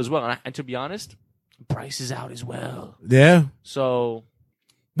to rebuild as well. And to be honest, Bryce is out as well. Yeah. So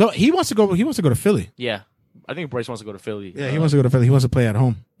No, he wants to go to Philly. yeah, I think Bryce wants to go to Philly. Yeah, he wants to go to Philly. He wants to play at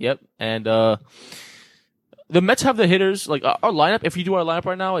home. Yep, and the Mets have the hitters. Like our lineup, if you do our lineup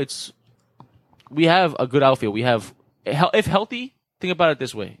right now, we have a good outfield. We have, if healthy. Think about it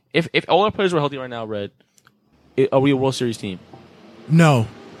this way: if all our players were healthy right now, Red, are we a World Series team? No.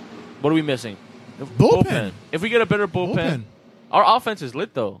 What are we missing? Bullpen. If we get a better bullpen. Our offense is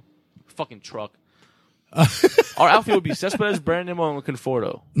lit though. Fucking truck. Our outfield would be Cespedes, Brandon, and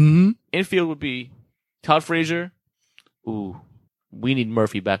Conforto. Mm-hmm. Infield would be Todd Frazier. Ooh, we need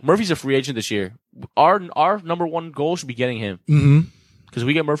Murphy back. Murphy's a free agent this year. Our number one goal should be getting him. Mm-hmm. Because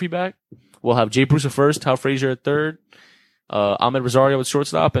we get Murphy back, we'll have Jay Bruce at first, Todd Frazier at third, Ahmed Rosario at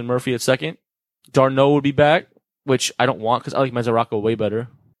shortstop, and Murphy at second. Darno would be back, which I don't want because I like Mesoraco way better.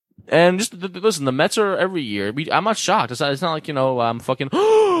 And just listen, the Mets are every year. I'm not shocked. It's not like, I'm fucking.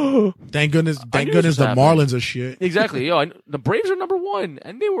 Thank goodness the happening. Marlins are shit. Exactly. The Braves are number one,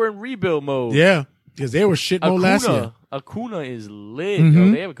 and they were in rebuild mode. Yeah, because they were shit mode last year. Acuna is lit.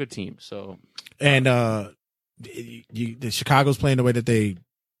 Mm-hmm. They have a good team. So, and the Chicago's playing the way that they.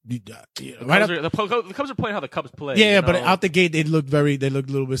 the Cubs are playing how the Cubs play. Yeah, but out the gate they looked a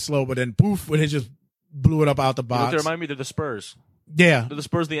little bit slow, but then poof, when they just blew it up out the box. They remind me, they're the Spurs. Yeah, They're the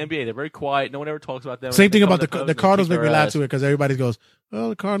Spurs of the NBA. They're very quiet. No one ever talks about them. Same thing about the Cardinals. Make me laugh to it because everybody goes, "Well,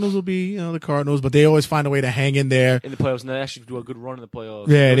 the Cardinals will be, the Cardinals," but they always find a way to hang in there in the playoffs, and they actually do a good run in the playoffs.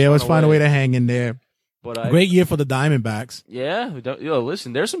 Yeah, they always find a way to hang in there. But great year for the Diamondbacks. Yeah,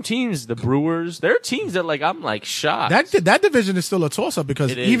 listen, there's some teams, the Brewers. There are teams that I'm shocked. That division is still a toss up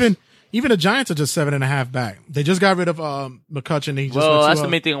because even the Giants are just 7.5 back. They just got rid of McCutchen. That's the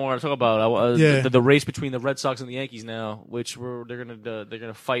main thing I want to talk about. The race between the Red Sox and the Yankees now, which they're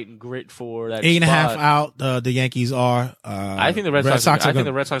gonna fight and grit for that 8.5 spot. out. The Yankees are. I think the Red Sox. I think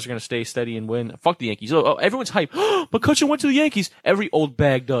the Red Sox are gonna stay steady and win. Fuck the Yankees. Everyone's hype. McCutchen went to the Yankees. Every old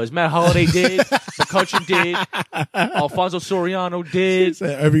bag does. Matt Holliday did. McCutchen did. Alfonso Soriano did.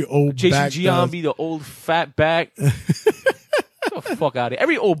 Every old Jason back Giambi, the old fat back. Get the fuck out of here.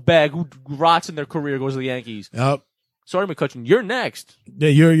 Every old bag who rots in their career goes to the Yankees. Yep. Sorry, McCutchen. You're next. Yeah,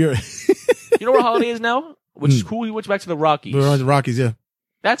 you're. You know where Holiday is now? Which is cool. He went back to the Rockies. We're on the Rockies, yeah.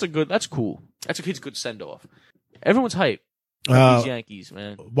 That's cool. He's a good send off. Everyone's hype. These Yankees,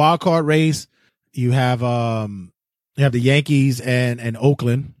 man. Wild card race. You have the Yankees and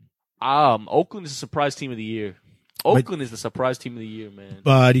Oakland. Oakland is the surprise team of the year. Oakland is the surprise team of the year, man.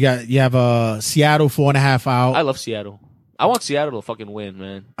 But you have Seattle 4.5 out. I love Seattle. I want Seattle to fucking win,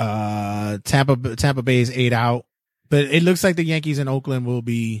 man. Tampa Bay is 8 out. But it looks like the Yankees and Oakland will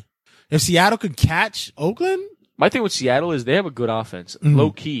be. If Seattle could catch Oakland. My thing with Seattle is they have a good offense. Mm-hmm. Low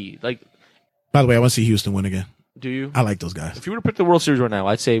key. By the way, I want to see Houston win again. Do you? I like those guys. If you were to pick the World Series right now,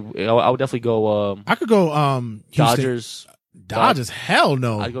 I'd say I would definitely go. I could go Dodgers. Dodgers? Hell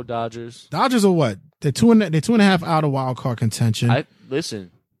no. I'd go Dodgers. Dodgers are what? They're 2.5 out of wild card contention.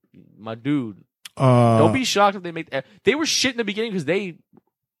 Listen, my dude. Don't be shocked if they make. They were shit in the beginning because they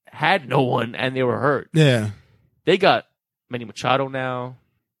had no one and they were hurt. Yeah. They got Manny Machado now.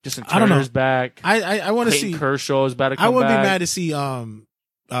 Justin Turner's back. I want to see Kershaw's about to come back. I wouldn't be mad to see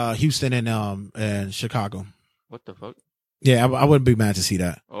Houston and Chicago. What the fuck? Yeah, I wouldn't be mad to see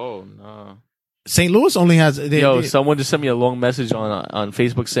that. Oh no. St. Louis only has. Someone just sent me a long message on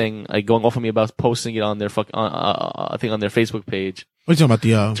Facebook saying, going off of me about posting it on their I think on their Facebook page. What are you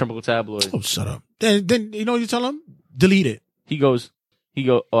talking about? The Terminal Tabloid. Oh, shut up. Then you know what you tell him? Delete it. He goes.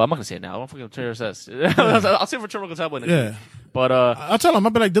 Oh, I'm not gonna say it now. I don't fucking turn this. I'll say it for Terminal Tabloid. Yeah. But I'll tell him.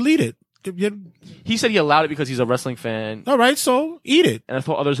 I'll be like, delete it. He said he allowed it because he's a wrestling fan. All right, so eat it. And I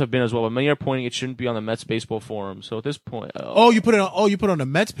thought others have been as well. But many are pointing it shouldn't be on the Mets baseball forum. So at this point, you put it on the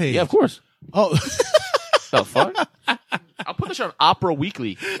Mets page. Yeah, of course. Oh, the fuck! I'll put this on Opera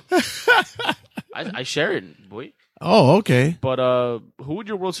Weekly. I share it, boy. Oh, okay. But who would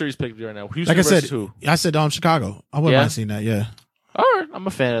your World Series pick right now? Houston like I said, who? I said Chicago. I wouldn't mind seeing that. Yeah. All right, I'm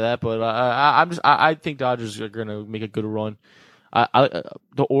a fan of that, but I think Dodgers are gonna make a good run.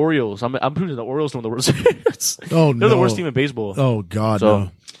 The Orioles. I'm proving the Orioles win the World Series. Oh no, they're the worst team in baseball. Oh God,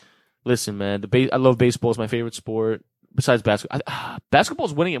 no. Listen, man, I love baseball. It's my favorite sport. Besides basketball,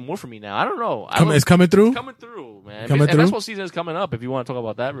 basketball's winning it more for me now. I don't know. It's coming through. It's coming through, man. Coming through. Basketball season is coming up. If you want to talk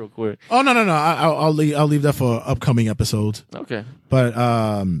about that real quick. Oh no. I'll leave that for upcoming episodes. Okay. But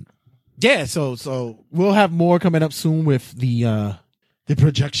yeah. So we'll have more coming up soon with the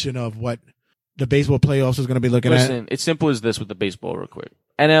projection of what the baseball playoffs is going to be looking at. Listen, it's simple as this with the baseball real quick.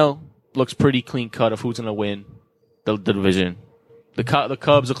 NL looks pretty clean cut of who's going to win the division. The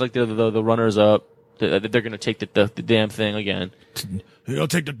Cubs look like they're the runners up. They're going to take the damn thing again. He'll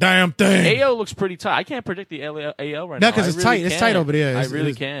take the damn thing. AL looks pretty tight. I can't predict the AL right now. No, because it's tight. It's tight over there. I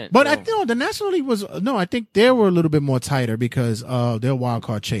really can't. But I think the National League was I think they were a little bit more tighter because their wild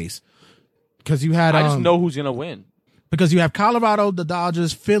card chase. Because you had I just know who's gonna win. Because you have Colorado, the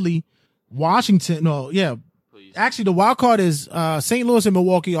Dodgers, Philly, Washington. No, yeah. Please. Actually, the wild card is St. Louis and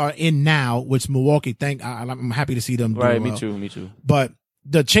Milwaukee are in now, which Milwaukee. I'm happy to see them. Right, do well. me too. But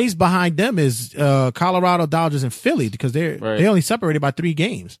the chase behind them is Colorado, Dodgers, and Philly because they're only separated by 3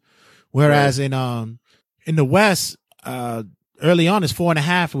 games, whereas in the West, early on is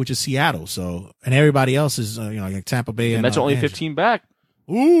 4.5, which is Seattle. So and everybody else is like Tampa Bay, and that's only 15 back.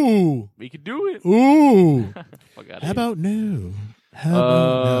 Ooh, we could do it. Ooh, How about no?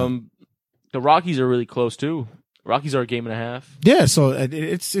 The Rockies are really close too. Rockies are a game and a half. Yeah, so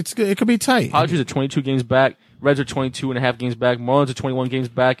it could be tight. Padres are 22 games back. Reds are 22.5 games back. Marlins are 21 games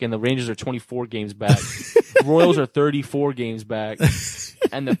back, and the Rangers are 24 games back. Royals are 34 games back,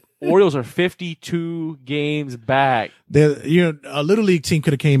 and the Orioles are 52 games back. A little league team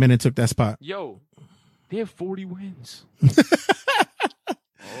could have came in and took that spot. Yo, they have 40 wins.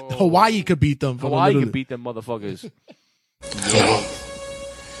 Hawaii could beat them. Hawaii could beat them motherfuckers. Hello.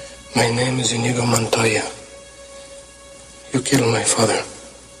 My name is Inigo Montoya. You killed my father.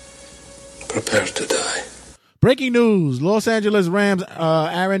 Prepare to die. Breaking news. Los Angeles Rams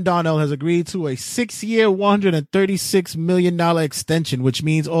Aaron Donald has agreed to a 6-year, $136 million extension, which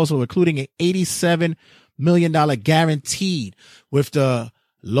means also including an $87 million guaranteed with the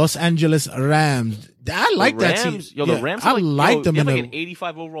Los Angeles Rams. I like that team. The Rams. I like them. They have like an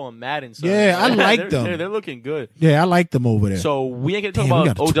 85 overall in Madden. So yeah, I like them. They're looking good. Yeah, I like them over there. So we ain't gonna talk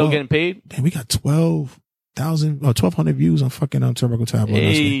about Odell getting paid. Damn, we got 1,200 views on fucking Turbo Tableau.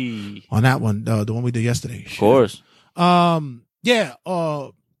 Hey. On that one, the one we did yesterday. Of course. Yeah.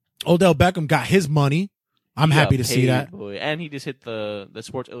 Odell Beckham got his money. I'm happy to see that. Boy. And he just hit the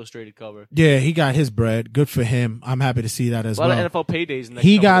Sports Illustrated cover. Yeah, he got his bread. Good for him. I'm happy to see that as well. A lot of NFL paydays.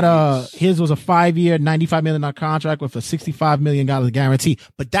 He got his was a 5-year, $95 million contract with a $65 million guarantee.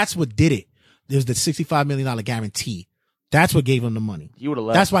 But that's what did it. There's the $65 million guarantee. That's what gave him the money. He would have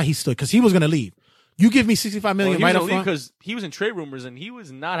left. That's why he stood, because he was going to leave. You give me $65 million right up front. Because he was in trade rumors and he was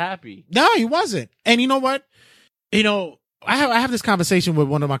not happy. No, he wasn't. And you know what? I have this conversation with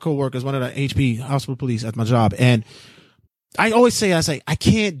one of my coworkers, one of the HP hospital police at my job, and I always say, I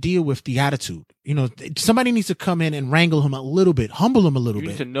can't deal with the attitude. Somebody needs to come in and wrangle him a little bit, humble him a little bit.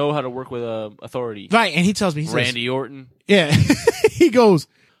 You need to know how to work with authority. Right, and he tells me, Randy Orton. Yeah, he goes,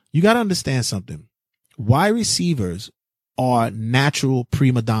 you got to understand something. Wide receivers are natural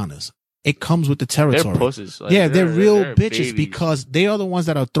prima donnas. It comes with the territory. They're pussies. They're real bitches babies. because they are the ones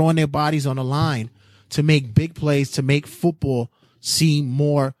that are throwing their bodies on the line to make big plays, to make football seem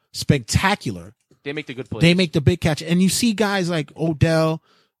more spectacular. They make the good plays. They make the big catch. And you see guys like Odell,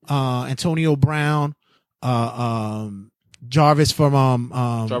 Antonio Brown, Jarvis from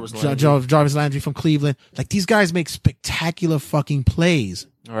Jarvis Landry from Cleveland. Like, these guys make spectacular fucking plays.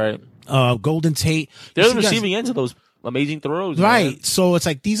 All right. Golden Tate. They're the receiving ends of those amazing throws. Right. Man. So it's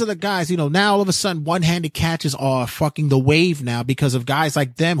like, these are the guys, now all of a sudden one-handed catches are fucking the wave now because of guys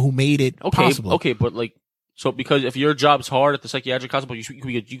like them who made it possible. Okay, but so because if your job's hard at the psychiatric hospital, you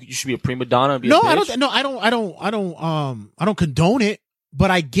should be a prima donna and be I don't condone it,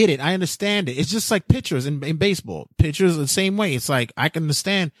 but I get it. I understand it. It's just like pitchers in baseball. Pitchers are the same way. It's like, I can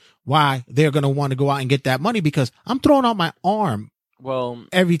understand why they're going to want to go out and get that money because I'm throwing out my arm. Well,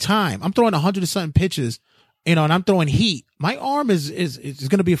 every time I'm throwing 100 and something pitches, and I'm throwing heat. My arm is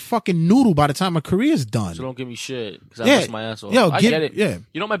going to be a fucking noodle by the time my career's done. So don't give me shit because I bust my ass off. I get it. Yeah.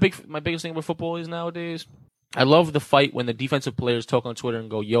 You know what my biggest thing with football is nowadays? I love the fight when the defensive players talk on Twitter and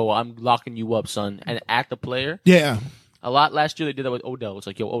go, "Yo, I'm locking you up, son," and at the player. Yeah. A lot last year they did that with Odell. It's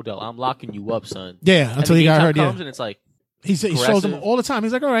like, "Yo, Odell, I'm locking you up, son." Yeah, until he got hurt. Yeah. And it's like he shows them all the time.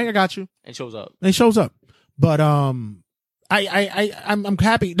 He's like, "All right, I got you," and shows up. But I'm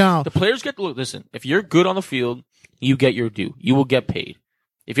happy now. The players listen. If you're good on the field, you get your due. You will get paid.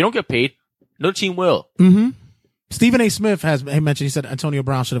 If you don't get paid, another team will. Mm-hmm. Stephen A. Smith he said Antonio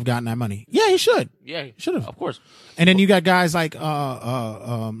Brown should have gotten that money. Yeah, he should. Yeah, he should have. Of course. And then you got guys like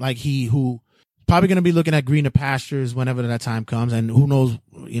he who probably going to be looking at greener pastures whenever that time comes, and who knows,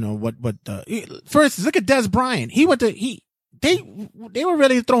 what. For instance, look at Des Bryant. They were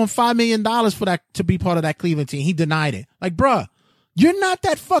ready to throw him $5 million for that to be part of that Cleveland team. He denied it. Like, bruh, you're not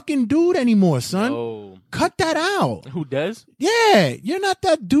that fucking dude anymore, son. Oh. Cut that out. Who does? Yeah, you're not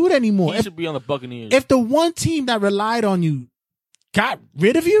that dude anymore. He should be on the Buccaneers. If the one team that relied on you got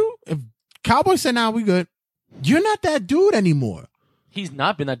rid of you, if Cowboys said, "Nah, we good," you're not that dude anymore. He's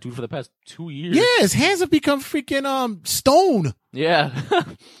not been that dude for the past 2 years. Yeah, his hands have become freaking stone. Yeah.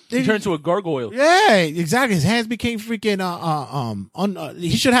 He turned into a gargoyle. Yeah, exactly. His hands became freaking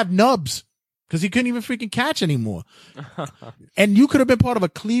he should have nubs because he couldn't even freaking catch anymore. And you could have been part of a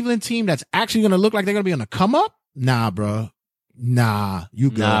Cleveland team that's actually going to look like they're going to be on the come up. Nah, bro. Nah, you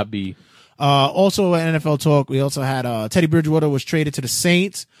good. Nah, B. Also in NFL talk, we also had Teddy Bridgewater was traded to the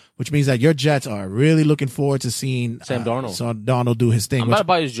Saints, which means that your Jets are really looking forward to seeing Sam Darnold. Sam Darnold do his thing. I'm about to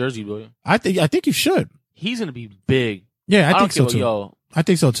buy his jersey, boy. I think you should. He's gonna be big. Yeah, I think so don't care, too. Yo, I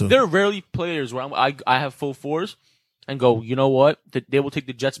think so too. there are rarely players where I have full fours and go, you know what? They will take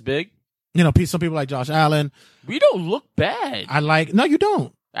the Jets big. You know, some people like Josh Allen. We don't look bad. No, you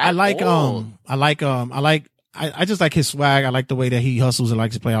don't. At all. I just like his swag. I like the way that he hustles and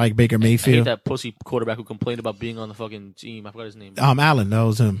likes to play. I like Baker I hate Mayfield. that pussy quarterback who complained about being on the fucking team. I forgot his name. Allen, that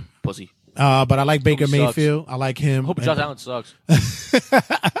was him. Pussy. But I like Baker Hope he sucks. Mayfield. I like him. Hope Josh Allen sucks.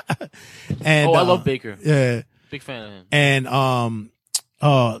 And I love Baker. Yeah. Big fan of him. And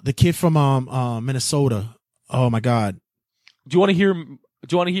the kid from Minnesota. Oh my God. Do you want to hear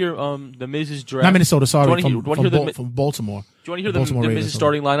the Miz's draft? Not Minnesota, sorry. Do you wanna hear From Baltimore. Do you want to hear Baltimore the Ravens, Miz's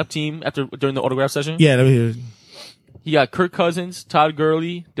starting lineup team during the autograph session? Yeah, let me hear it. He got Kirk Cousins, Todd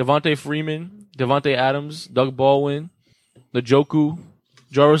Gurley, Devontae Freeman, Devontae Adams, Doug Baldwin, Njoku,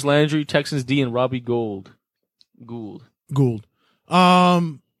 Jarvis Landry, Texans D, and Robbie Gould.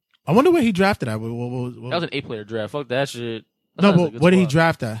 I wonder where he drafted at. That was an 8-player draft. Fuck that shit. No, but where did he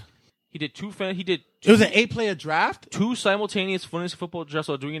draft at? He did It was an 8-player draft? 2 simultaneous fantasy football drafts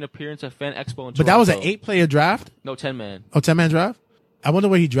while doing an appearance at Fan Expo in Toronto. But that was an 8-player draft? No, 10-man. Oh, 10-man draft? I wonder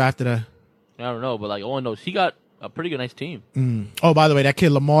where he drafted at. I don't know, but like all I know is he got a pretty good, nice team. Oh, by the way, that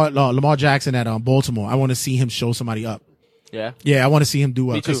kid Lamar Jackson at Baltimore. I want to see him show somebody up. Yeah. Yeah, I want to see him do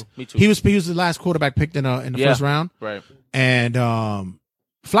well. Me too. He was the last quarterback picked in the first round. Right. And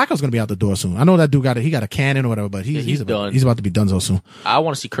Flacco's gonna be out the door soon. I know that dude got a cannon or whatever, but he's done. He's about to be done so soon. I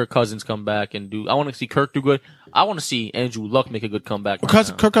want to see Kirk Cousins come back and do. I want to see Kirk do good. I want to see Andrew Luck make a good comeback.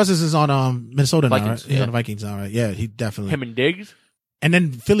 Kirk Cousins is on Minnesota Vikings, now, right? He's yeah. on the Vikings now, right? Yeah, he definitely. Him and Diggs. And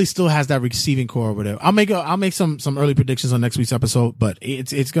then Philly still has that receiving core over there. I'll make some early predictions on next week's episode, but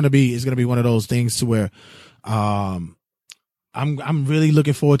it's gonna be one of those things to where, I'm really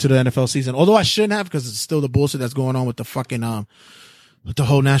looking forward to the NFL season. Although I shouldn't have, because it's still the bullshit that's going on with the fucking with the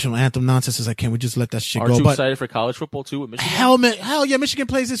whole national anthem nonsense. It's like, can we just let that shit Aren't go? you But excited for college football too with Michigan? hell yeah, Michigan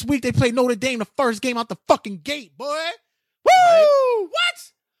plays this week. They play Notre Dame, the first game out the fucking gate, boy. Woo!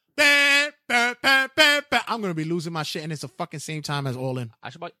 What? Bam, bam, bam, bam, bam. I'm gonna be losing my shit, and it's the fucking same time as All In. I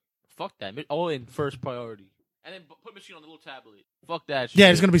should buy. Fuck that. All in first priority, and then put Michigan on the little tablet. Fuck that shit.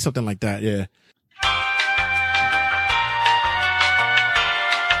 Yeah, it's gonna be something like that. Yeah.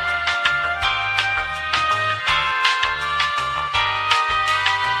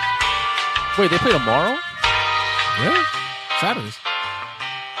 Wait, they play tomorrow? Yeah. Saturdays.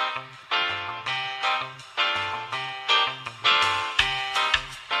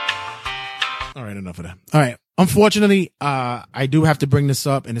 All right, enough of that. All right. Unfortunately, I do have to bring this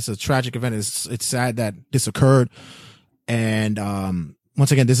up, and it's a tragic event. It's sad that this occurred. And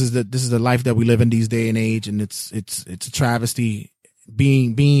once again, this is the life that we live in these day and age, and it's a travesty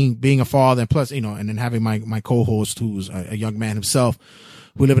being a father, and plus, and then having my co-host who's a young man himself.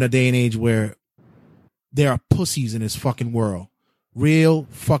 We live in a day and age where there are pussies in this fucking world. Real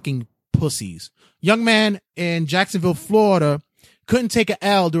fucking pussies. Young man in Jacksonville, Florida, couldn't take an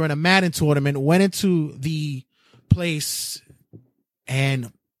L during a Madden tournament, went into the place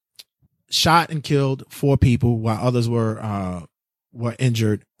and shot and killed 4 people while others were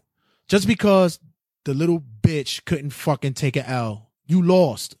injured. Just because the little bitch couldn't fucking take an L. You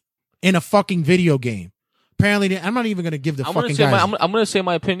lost in a fucking video game. Apparently, I'm not even going to give the fucking guys. I'm going to say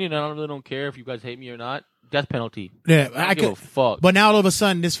my opinion, and I really don't care if you guys hate me or not. Death penalty. Yeah, I don't give a fuck. But now all of a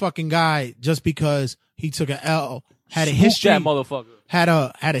sudden, this fucking guy, just because he took an L, had a history. That motherfucker. Had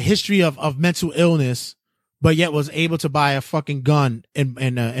a history of mental illness, but yet was able to buy a fucking gun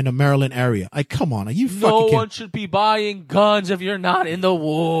in a Maryland area. Like, come on, are you fucking No kidding? one should be buying guns if you're not in the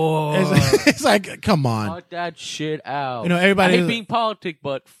war. It's like, come on. Cut that shit out. Everybody. I hate being politic,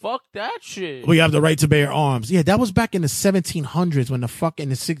 but fuck that shit. We have the right to bear arms. Yeah, that was back in the 1700s when the fuck in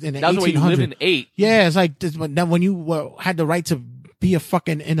the 1800s. That was when you lived in 8. Yeah, it's like when you had the right to be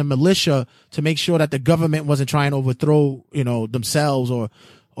in a militia to make sure that the government wasn't trying to overthrow, themselves or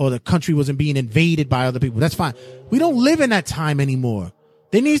the country wasn't being invaded by other people. That's fine. We don't live in that time anymore.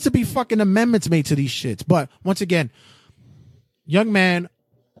 There needs to be fucking amendments made to these shits. But once again, young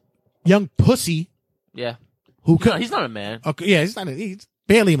pussy. Yeah. who could. No, he's not a man. Okay, yeah, he's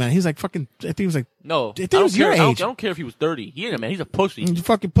barely a man. He's like fucking. I think he was like. No, I think he was your age. I don't care if he was 30. He ain't a man. He's a pussy. He's a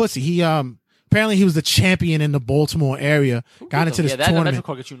fucking pussy. He apparently he was the champion in the Baltimore area. Got into this that tournament. Metro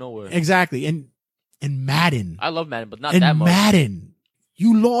card gets you nowhere. Exactly. And Madden. I love Madden, but not in that much. Madden.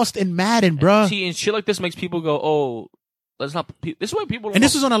 You lost in Madden, bruh. See, and shit like this makes people go, "Oh, let's not." This is why people. Don't And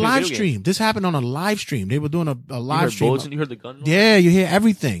this was on a play live video stream. games. This happened on a live stream. They were doing a live You heard stream. bullets and you heard the gun noise? Yeah, you hear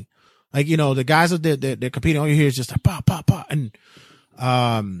everything. Like, you know, the guys are they're competing. All you hear is just like pop, pop, pop, and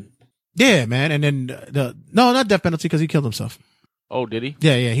yeah, man. And then not death penalty because he killed himself. Oh, did he?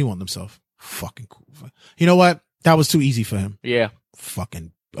 Yeah, he won himself. Fucking cool. You know what? That was too easy for him. Yeah.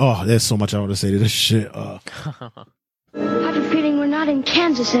 Fucking. Oh, there's so much I want to say to this shit. I have a feeling we're not in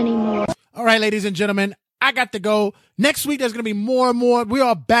Kansas anymore. All right, ladies and gentlemen, I got to go. Next week, there's going to be more and more. We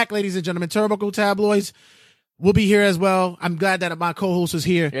are back, ladies and gentlemen. Turnbuckle Tabloids will be here as well. I'm glad that my co-host is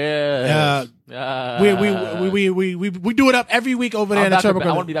here. Yeah. We do it up every week over there in the Turnbuckle.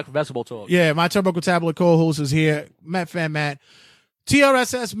 I want to be back for basketball talk. Yeah, my Turnbuckle Tabloid co-host is here. Matt.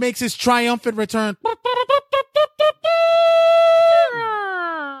 TRSS makes his triumphant return.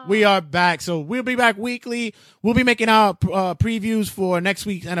 We are back. So we'll be back weekly. We'll be making our previews for next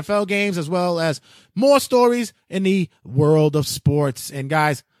week's NFL games as well as more stories in the world of sports. And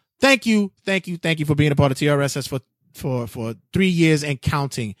guys, thank you for being a part of TRSS for 3 years and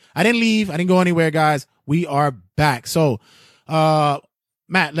counting. I didn't leave. I didn't go anywhere, guys. We are back. So, Matt,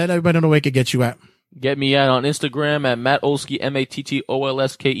 let everybody know where they can get you at. Get me out on Instagram at Matt Olskey, MattOlskey_.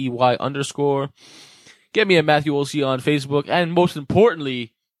 Get me at Matthew Olskey on Facebook. And most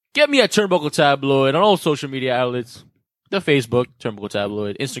importantly, get me at Turnbuckle Tabloid on all social media outlets. The Facebook, Turnbuckle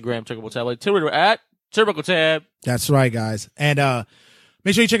Tabloid. Instagram, Turnbuckle Tabloid. Twitter at Turnbuckle Tab. That's right, guys. And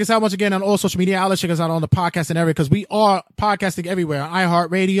make sure you check us out once again on all social media outlets. Check us out on the podcasting area because we are podcasting everywhere. On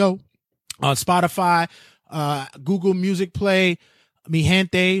iHeartRadio, on Spotify, Google Music Play, Mi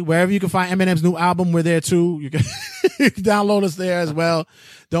Gente, wherever you can find Eminem's new album, we're there too. You can download us there as well.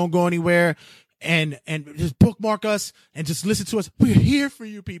 Don't go anywhere. And just bookmark us and just listen to us. We're here for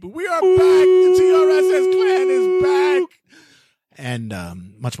you people. We are back. The TRSS clan is back. And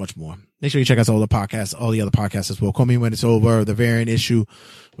much, much more. Make sure you check out all the podcasts, all the other podcasts as well. Call Me When It's Over, The Variant Issue.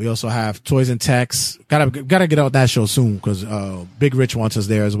 We also have Toys and Techs. Gotta get out that show soon because Big Rich wants us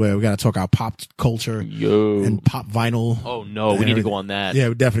there as well. We gotta talk about pop culture and pop vinyl. Oh no, we need to go on that. Yeah,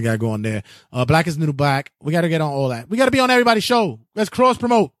 we definitely gotta go on there. Black is the New Black. We gotta get on all that. We gotta be on everybody's show. Let's cross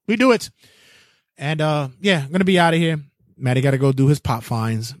promote. We do it. And yeah, I'm gonna be out of here. Matty gotta go do his pop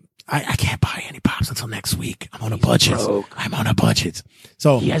finds. I can't buy any pops until next week. I'm on a budget. I'm on a budget.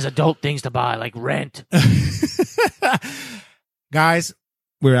 So he has adult things to buy, like rent. Guys,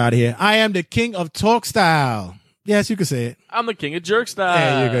 we're out of here. I am the king of talk style. Yes, you can say it. I'm the king of jerk style.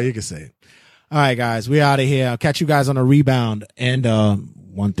 There you go. You can say it. All right, guys, we're out of here. I'll catch you guys on a rebound. And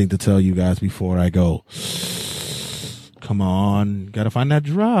one thing to tell you guys before I go. Come on. Gotta find that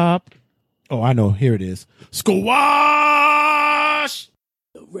drop. Oh, I know. Here it is. Squash!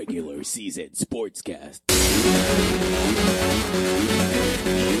 The regular season Sportscast.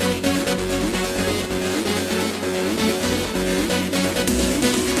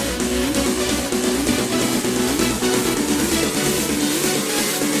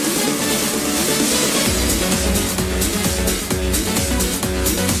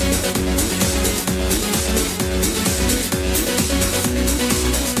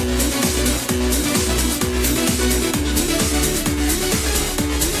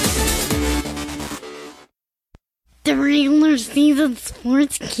 The regular season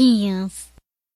Sportscast.